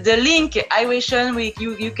the link Iwation,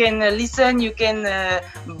 you can listen, you can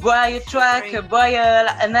buy a track, buy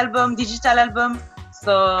an album, digital album.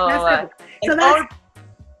 So that's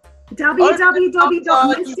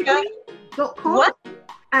www.mystically.com. What?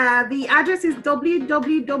 The address is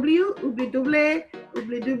www.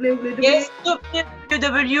 Yes,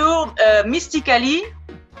 www.mystically,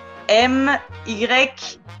 MYSTICALLY.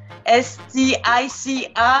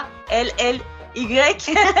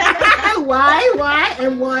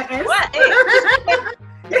 Y-Y-M-Y-S.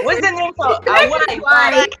 What's the name for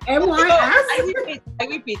Y-M-Y-S? I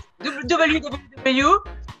repeat.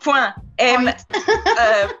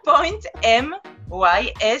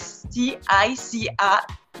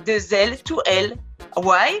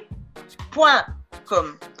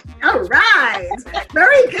 All right.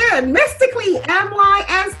 Very good. Mystically,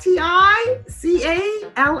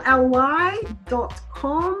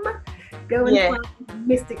 MYSTICALLY.com. Go and find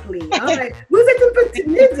Mystically. All right. Vous êtes une petite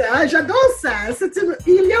nid, hein? J'adore ça.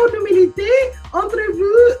 Il y a une humilité entre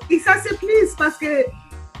vous et ça c'est plus parce que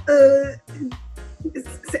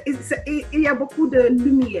il y a beaucoup de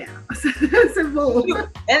lumière. C'est bon.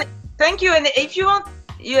 Thank you. And if you want,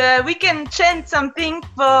 we can chant something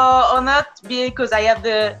or not because I have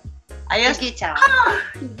the guitar. Ah,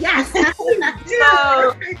 yes. So,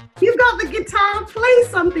 you've got the guitar. Play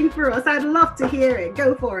something for us. I'd love to hear it.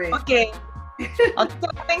 Go for it. Okay.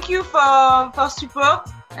 Thank you for support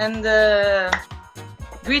and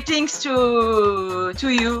greetings to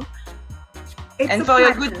you and for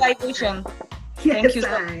your good vibration. Yes, thank you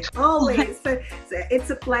so much. Always. It's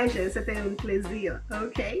a pleasure. C'était un plaisir.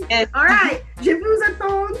 Okay. Yes. All right. Je vous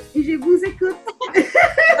attends. Je vous écoute.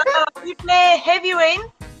 We play Heavy Rain.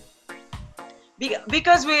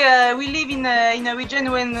 Because we live in a region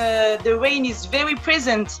when the rain is very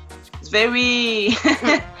present. It's very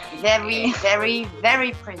very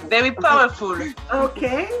present. Very powerful.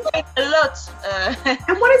 Okay. A lot.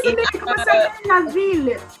 And what is the name? Comment s'appelle la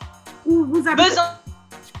ville où vous habitez?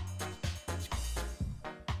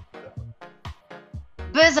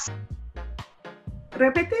 Besançon.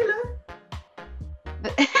 Répétez-le.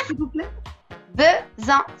 S'il vous plaît.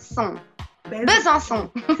 Besançon.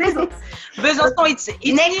 Besançon. Besançon, it's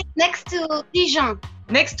next to Dijon.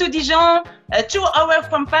 Next to Dijon, 2 hours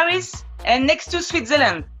from Paris, and next to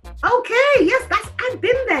Switzerland. Okay, yes, I've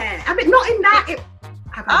been there. I mean, not in that.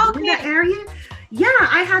 Have I been in that area? Yeah,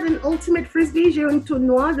 I had an ultimate frisbee. J'ai eu un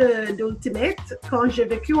tournoi d'ultimate quand j'ai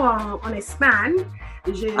vécu en Espagne.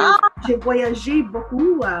 J'ai voyagé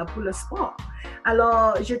beaucoup pour le sport.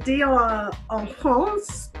 Alors, j'étais en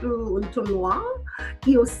France pour un tournoi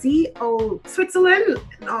et aussi au Switzerland,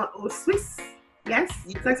 au Suisse. Yes,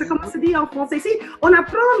 c'est comment se dit en français ici. On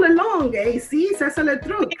apprend la langue ici, ça c'est le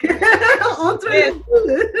truc. Entre les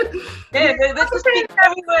deux. Yeah, but to speak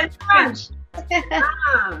very well French.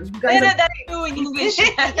 Better than you in English.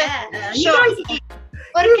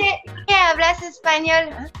 ¿Por qué hablas español?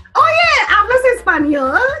 Oye, ¿hablas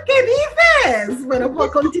español? ¿Qué dices? Bueno,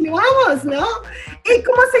 pues continuamos, ¿no? ¿Y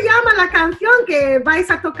cómo se llama la canción que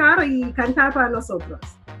vais a tocar y cantar para nosotros?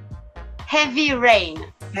 Heavy Rain.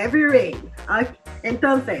 Heavy Rain. Okay.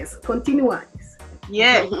 Entonces, continuamos.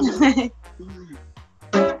 Yeah.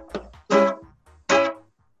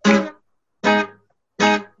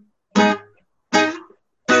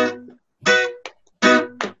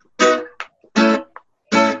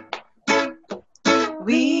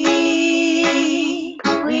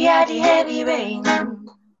 We are the heavy rain.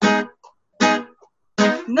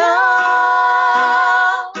 No,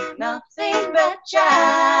 nothing but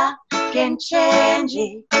Jah can change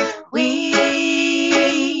it. We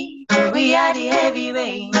are the heavy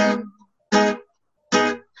rain.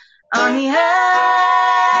 On the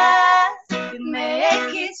earth, you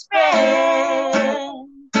make it spread.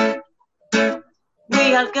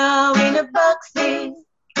 We all go in the boxes.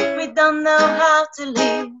 We don't know how to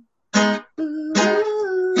live.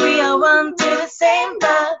 We all want to the same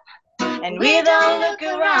path, and we don't look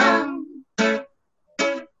around.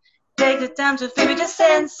 Take the time to feel with your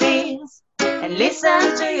senses and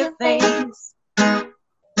listen to your face.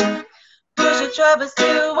 Push your troubles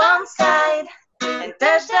to one side and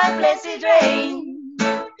touch that blessed rain.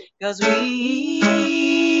 'Cause we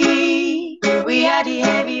are the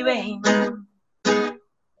heavy rain.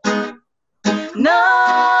 No,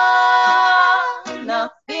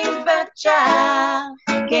 nothing but Jah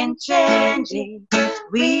can change it.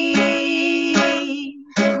 We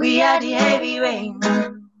are the heavy rain.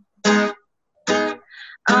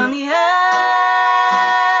 On the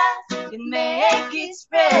earth, you make it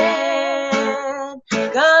spread.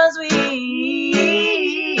 'Cause we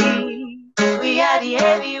are the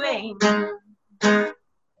heavy rain.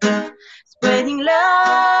 Spreading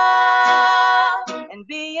love and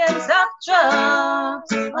billions of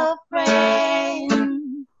drops of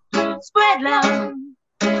rain. Spread love,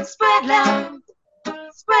 spread love,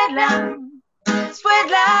 spread love, spread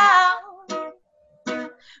love.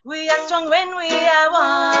 We are strong when we are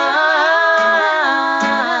one.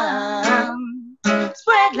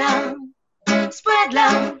 Spread love, spread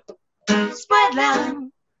love, spread love,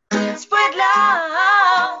 spread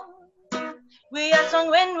love. We are strong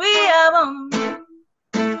when we are one.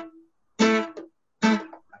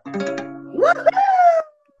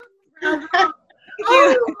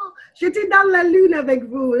 Oh, j'étais dans la lune avec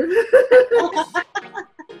vous.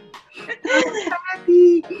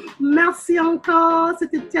 Merci encore,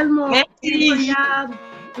 c'était tellement incroyable.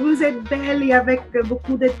 Vous êtes belle et avec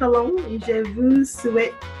beaucoup de talent et je vous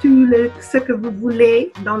souhaite tout ce que vous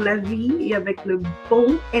voulez dans la vie et avec le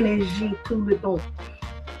bon énergie tout le temps.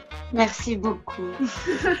 Merci beaucoup.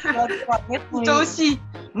 Toi aussi.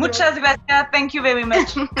 Muchas gracias. Thank you very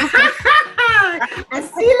much.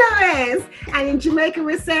 Así lo es. And in Jamaica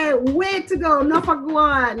we say, way to go, no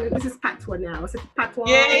paguan. This is patois now. Is it patois?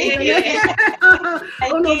 Yeah.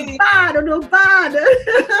 Oh no bad.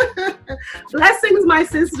 Blessings, my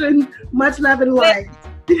sister, and much love and light.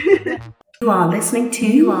 You are listening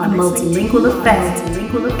to a multilingual affair.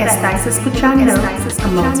 Estáis escuchando a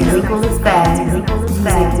multilingual affair.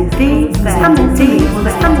 A multilingual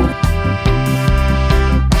affair.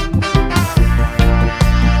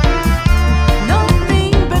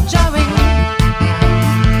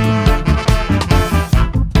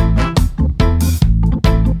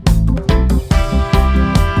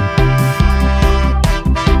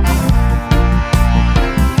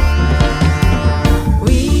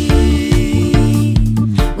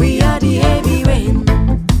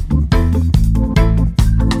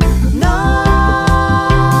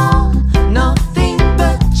 Nothing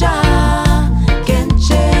but Jah.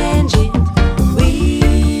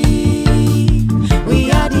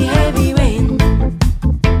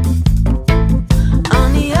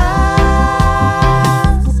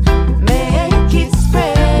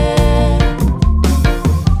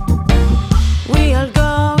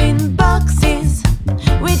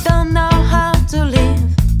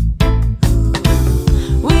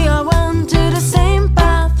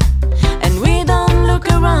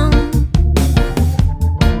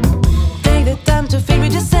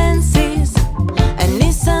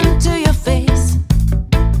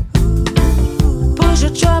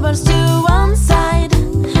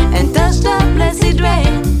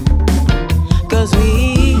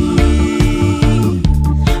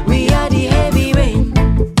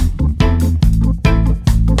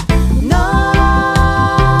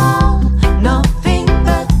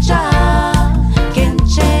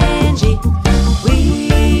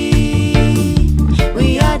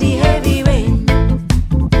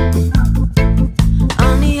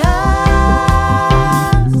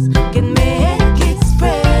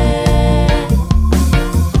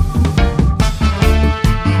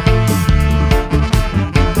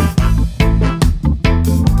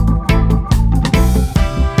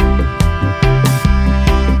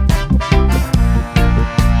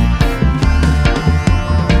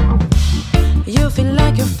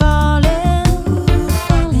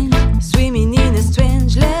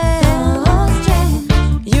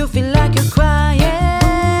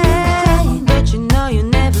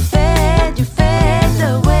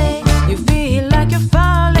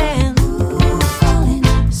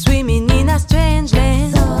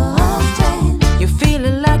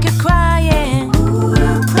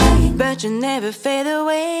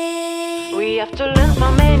 have to learn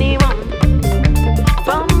from anyone.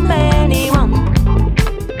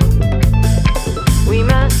 We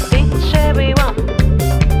must teach everyone.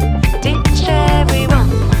 Teach everyone.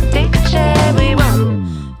 Teach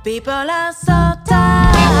everyone. People are so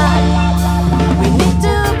tired. We need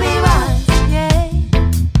to be wise, yeah.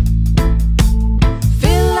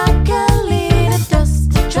 Feel like a little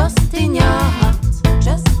dust. Trust in your heart.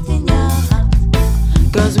 Trust in your heart.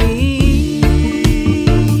 'Cause we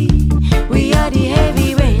are the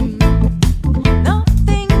heavy rain.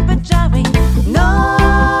 Nothing but jarring. No,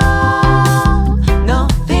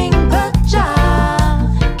 nothing but jar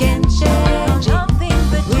can change. Nothing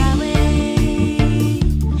but jarring.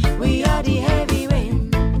 We are the heavy rain.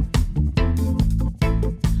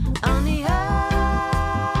 On the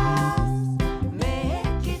earth,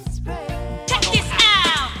 make it spread. Check this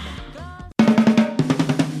out.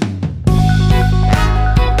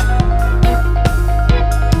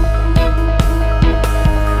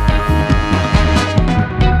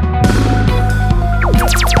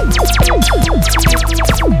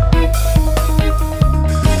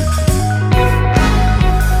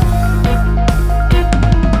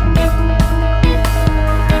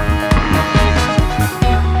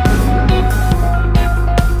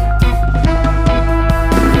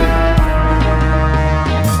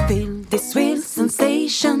 Feel this real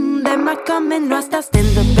sensation. Them are coming, Rasta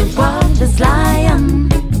stand up and wild as lion.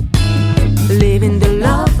 Living the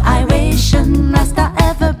love iration. Rasta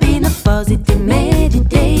ever been a positive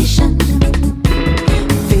meditation.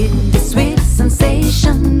 Feel this real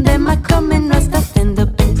sensation. Them are coming, Rasta stand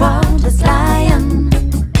up and wild as lion.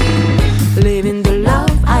 Living the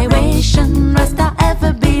love iration. Rasta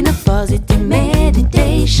ever been a positive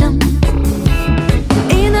meditation.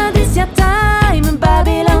 In this your time,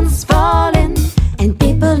 Babylon's falling, and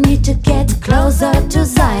people need to get closer to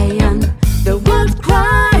Zion. The world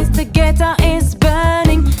cries, the ghetto is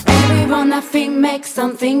burning. Everyone I think makes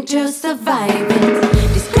something to survive it.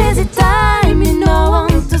 This crazy time, you know,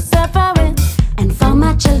 want to suffer it. And for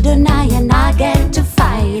my children, I get to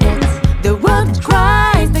fight it. The world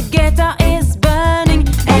cries, the ghetto is burning.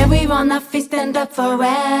 Everyone I think stand up for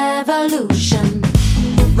revolution.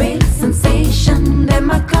 Real sensation, them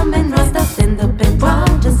are coming, Rasta stand up and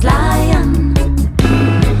proud as lion.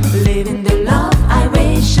 Living the love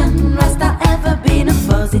iration, Rasta ever been a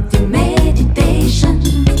positive meditation.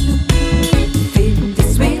 Feel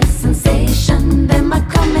this real sensation, them are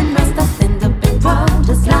coming, Rasta stand up and proud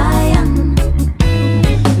as lion.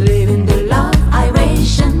 Living the love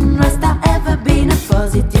iration, Rasta ever been a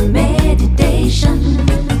positive meditation.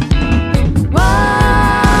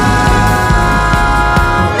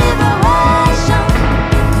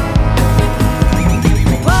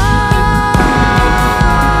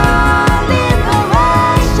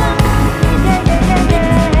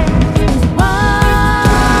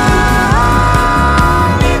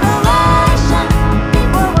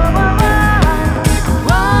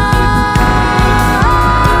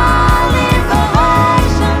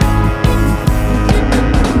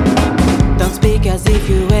 Don't speak as if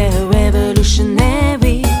you were a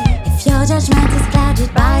revolutionary. If your judgment is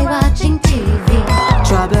clouded by watching TV,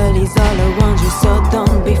 trouble is all around you, so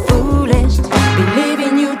don't be foolish. Believe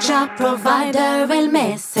in you, job provide a real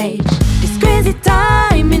message. This crazy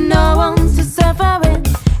time, you know, wants to suffer it.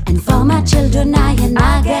 And for my children, I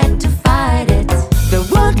get to fight it. The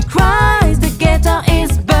world cries, the ghetto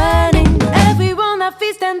is burning. Everyone have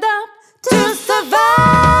to stand up to survive.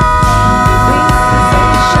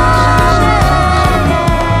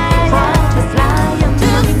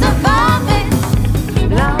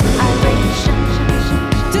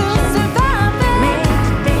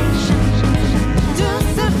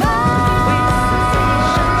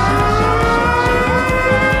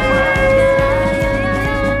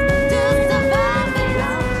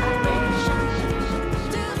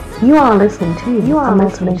 You are listening to a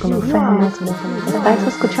multilingual affair. Estás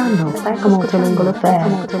escuchando a multilingual affair.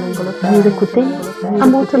 Vous écoutez a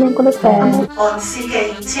multilingual affair. On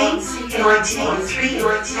CKT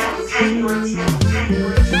 90.3.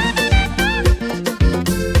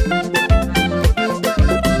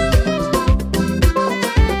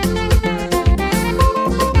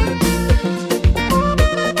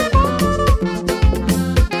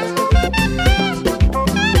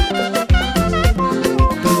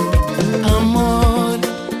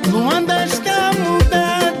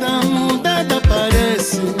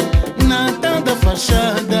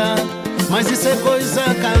 Mas isso é coisa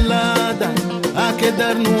calada, a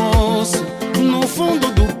quedar no osso, no fundo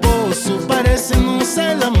do poço, parece não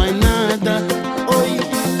sei lá mais nada. Oi.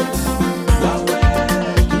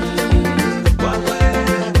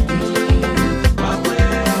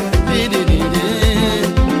 Piriri.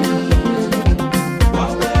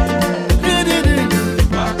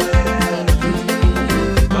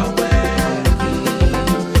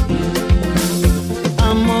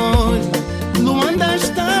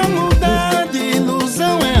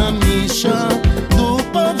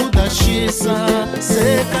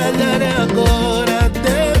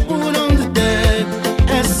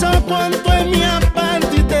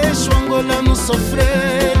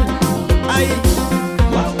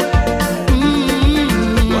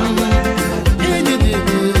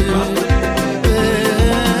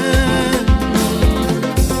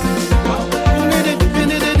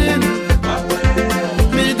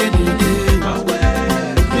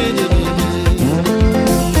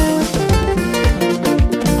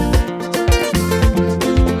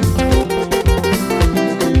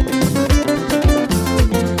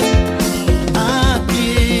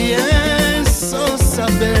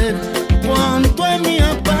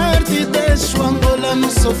 pra não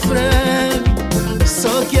sofrer.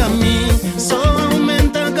 Só que a mim só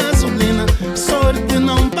aumenta a gasolina. Sorte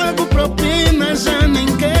não pago propina, já nem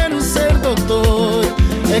quero ser doutor.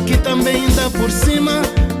 É que também ainda por cima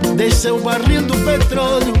deixa o barril do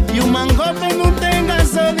petróleo e o mangope não tem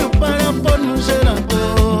gasóleo para pôr no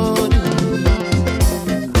gerador.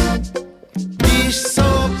 Diz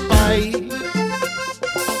só pai,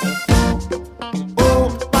 oh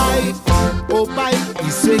pai,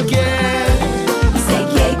 isso é que é. Isso é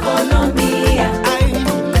que é economia. Ai,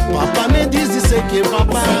 papá me diz isso é que é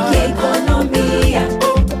papá. Isso é que é economia.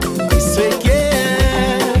 Isso é que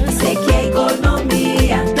é. Isso é que é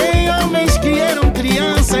economia. Tem homens que eram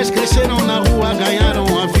crianças, cresceram na rua, ganharam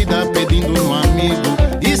a vida pedindo um amigo.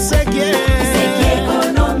 Isso é que é. Isso é que é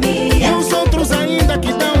economia. E os outros ainda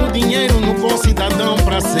que dão o dinheiro no concidadão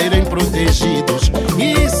para serem protegidos.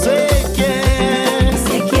 Isso é que é.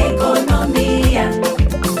 Isso é que é economia.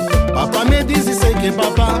 Papá me diz isso é que é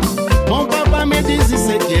papá. Bom papá me diz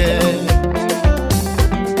isso é que é.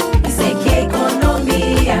 Isso é que é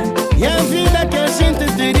economia. E a vida que a gente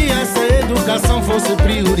teria se a educação fosse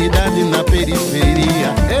prioridade na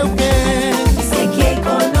periferia. Eu quero. Isso é que é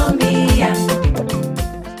economia.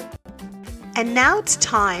 And now it's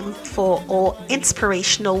time for our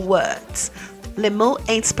inspirational words. Le mot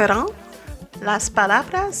inspirant, las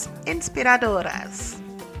palabras inspiradoras.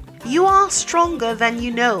 You are stronger than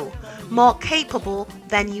you know, more capable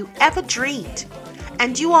than you ever dreamed,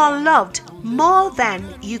 and you are loved more than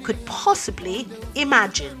you could possibly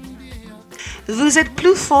imagine. Vous êtes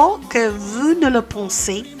plus fort que vous ne le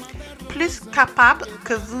pensez, plus capable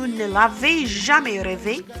que vous ne l'avez jamais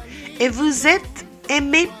rêvé, et vous êtes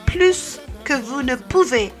aimé plus que vous ne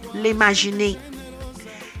pouvez l'imaginer.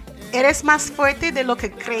 Eres más fuerte de lo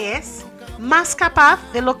que crees, más capaz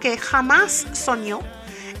de lo que jamás soñó,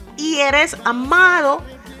 y eres amado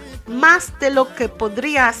más de lo que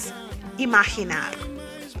podrías imaginar.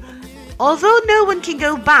 Although no one can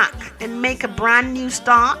go back and make a brand new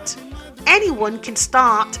start, anyone can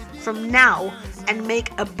start from now and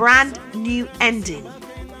make a brand new ending.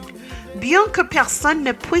 Bien que personne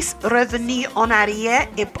ne puisse revenir en arrière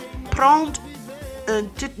et prendre un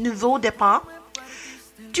tout nouveau départ,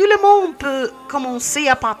 tout le monde peut commencer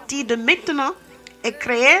à partir de maintenant et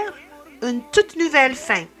créer une toute nouvelle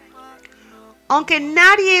fin. Aunque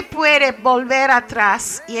nadie puede volver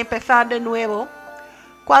atrás y empezar de nuevo,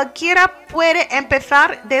 cualquiera puede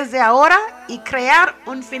empezar desde ahora y crear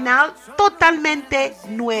un final totalmente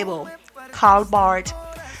nuevo. Karl Barth.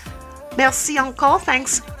 Merci encore.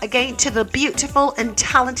 Thanks again to the beautiful and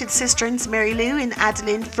talented sisters Mary Lou and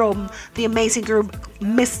Adeline from the amazing group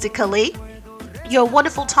Mystically. Your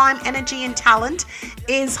wonderful time, energy, and talent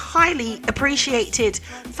is highly appreciated.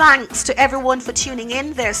 Thanks to everyone for tuning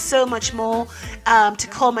in. There's so much more to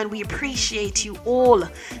come, and we appreciate you all.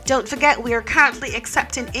 Don't forget, we are currently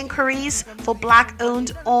accepting inquiries for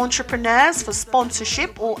Black-owned entrepreneurs for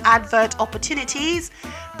sponsorship or advert opportunities.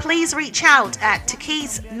 Please reach out at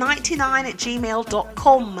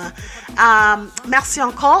takis99@gmail.com. Merci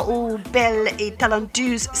encore aux belles et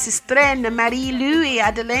talentueuses sistrines Marie-Lou et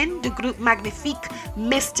Adeline du groupe magnifique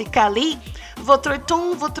Mystically. Votre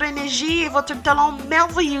temps, votre énergie et votre talent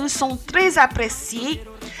merveilleux sont très appréciés.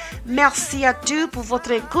 Merci à tous pour votre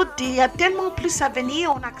écoute. Il y a tellement plus à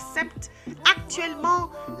venir. On accepte actuellement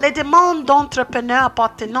les demandes d'entrepreneurs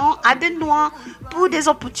appartenant à des Noirs pour des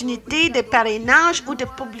opportunités de parrainage ou de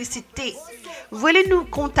publicité. Veuillez nous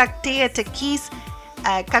contacter à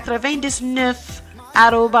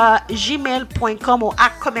takis99@gmail.com ou à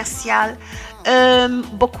commercial.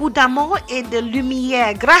 Beaucoup d'amour et de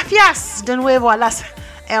lumière. Gracias de nuevo a las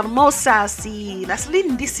hermosas y las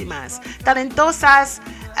lindísimas, talentosas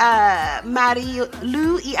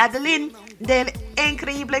Marie-Lou y Adeline del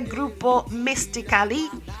increíble grupo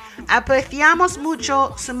Mystically. Apreciamos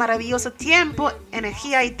mucho su maravilloso tiempo,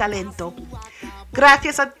 energía y talento.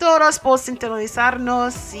 Gracias a todos por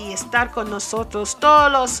sintonizarnos y estar con nosotros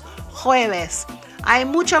todos los jueves. Hay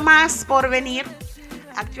mucho más por venir.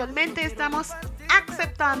 Actualmente estamos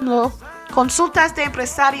aceptando consultas de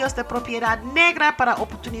empresarios de propiedad negra para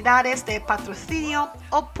oportunidades de patrocinio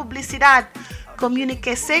o publicidad.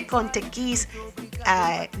 Comuníquese con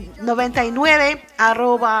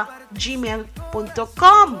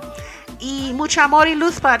takis99@gmail.com. Y mucho amor y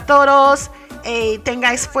luz para todos.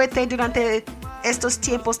 Tengáis fuerte durante estos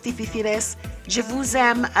tiempos difíciles. Je vous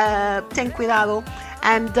aime. Ten cuidado.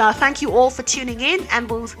 And thank you all for tuning in, and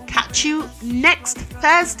we'll catch you next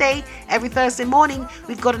Thursday. Every Thursday morning,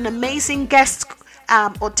 we've got an amazing guest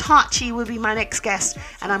Otachi will be my next guest,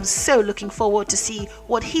 and I'm so looking forward to see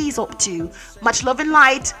what he's up to. Much love and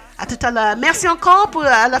light. À tout à l'heure. Merci encore pour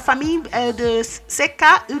la famille de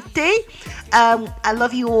CKUT. I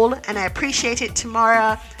love you all, and I appreciate it.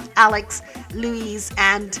 Tamara, Alex, Louise,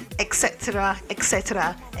 and etc.,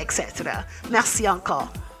 etc., etc. Merci encore.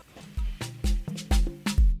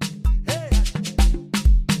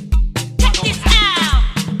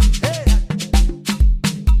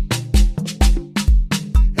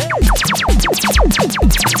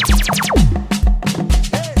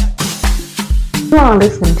 You are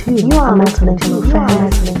listening to Multilingual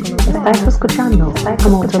Affairs. Estás escuchando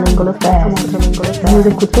Multilingual Affairs. Vous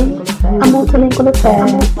écoutez Multilingual Affairs.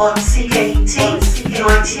 On CKT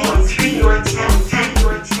 93.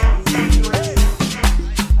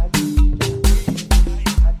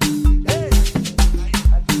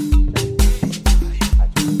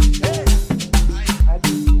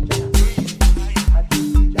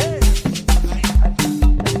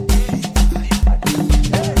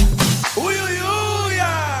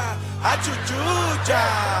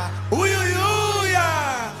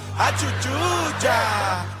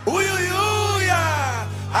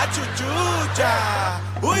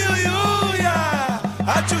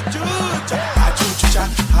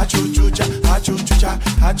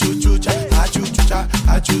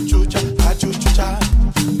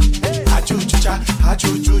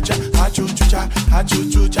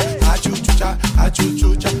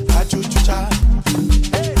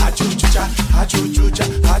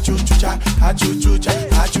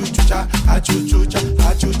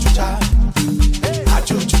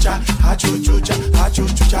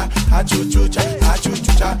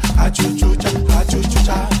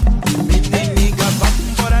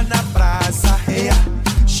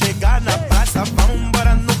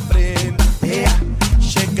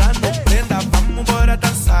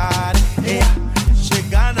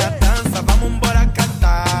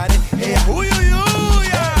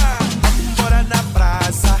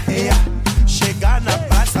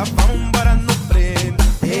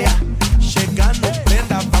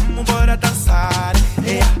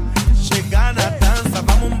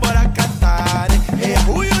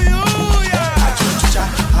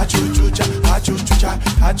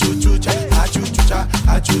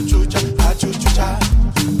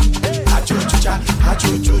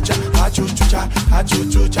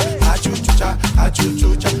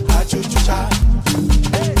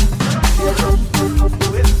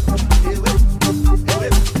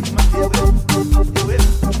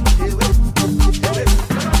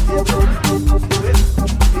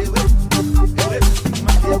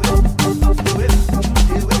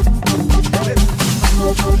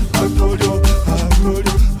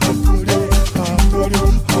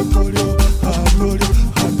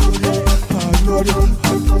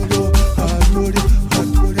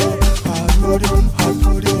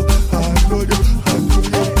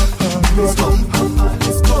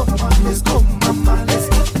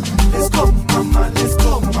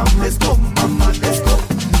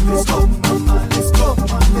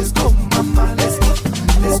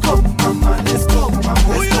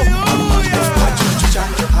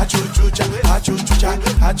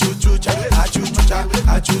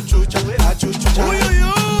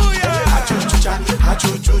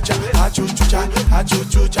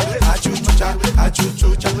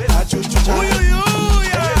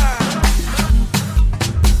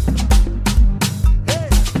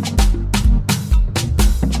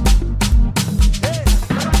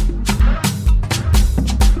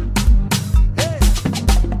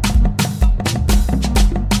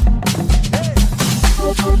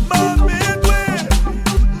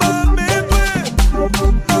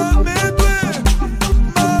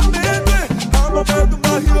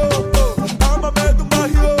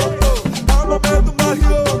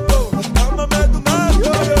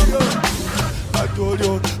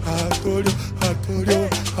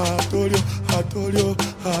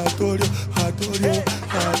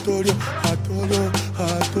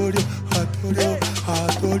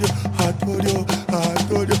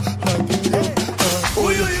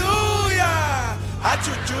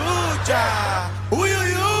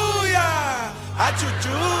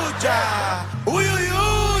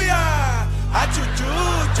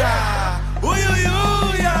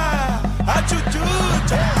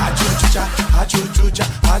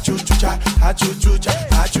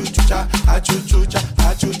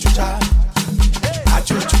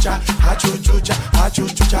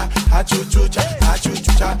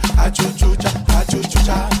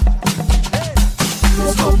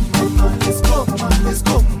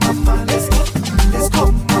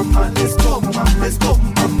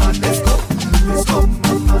 Let's go,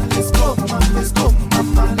 mama, let's go.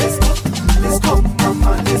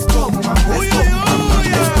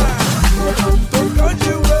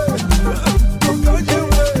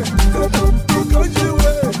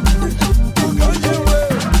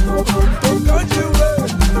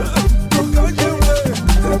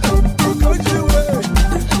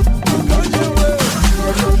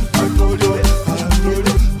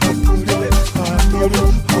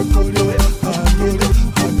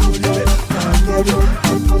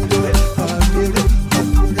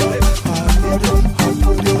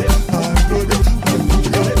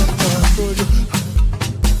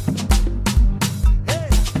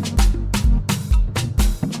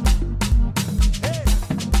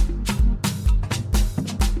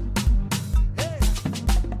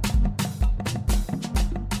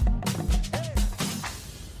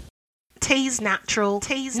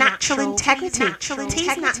 Teas Natural Integrity.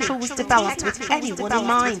 Teas Natural was developed with anyone in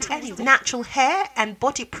mind. Natural hair and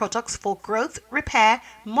body products for growth, repair,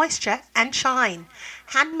 moisture and shine.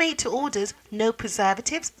 Handmade to orders, no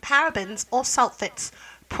preservatives, parabens or sulfates.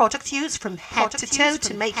 Product used from head to toe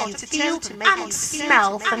to make you feel and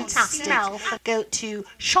smell fantastic. Go to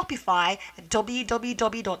Shopify at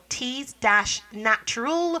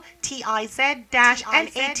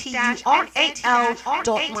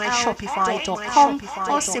www.teas-natural.myshopify.com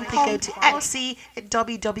or simply go to Etsy at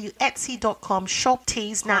www.etsy.com. Shop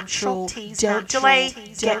Teas Natural. Don't delay.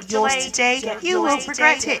 Get yours today. You will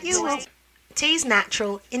regret it. Teas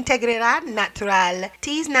Natural, integridad natural.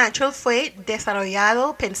 Teas Natural fue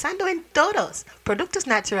desarrollado pensando en todos. Productos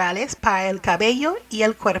naturales para el cabello y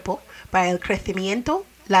el cuerpo, para el crecimiento,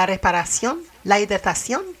 la reparación, la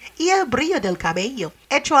hidratación y el brillo del cabello.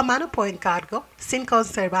 Hecho a mano por encargo, sin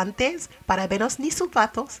conservantes, parabenos ni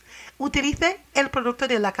sulfatos. Utilice el producto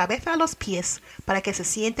de la cabeza a los pies para que se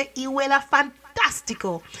siente y huela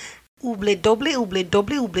fantástico.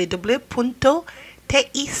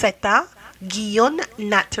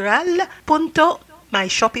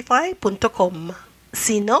 www.tiz-natural.myshopify.com.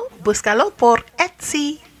 Si no, búscalo por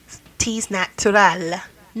Etsy. Teas Natural.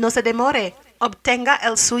 No se demore. Obtenga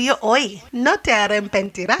el suyo hoy. No te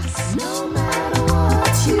arrepentirás. No matter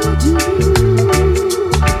what you do.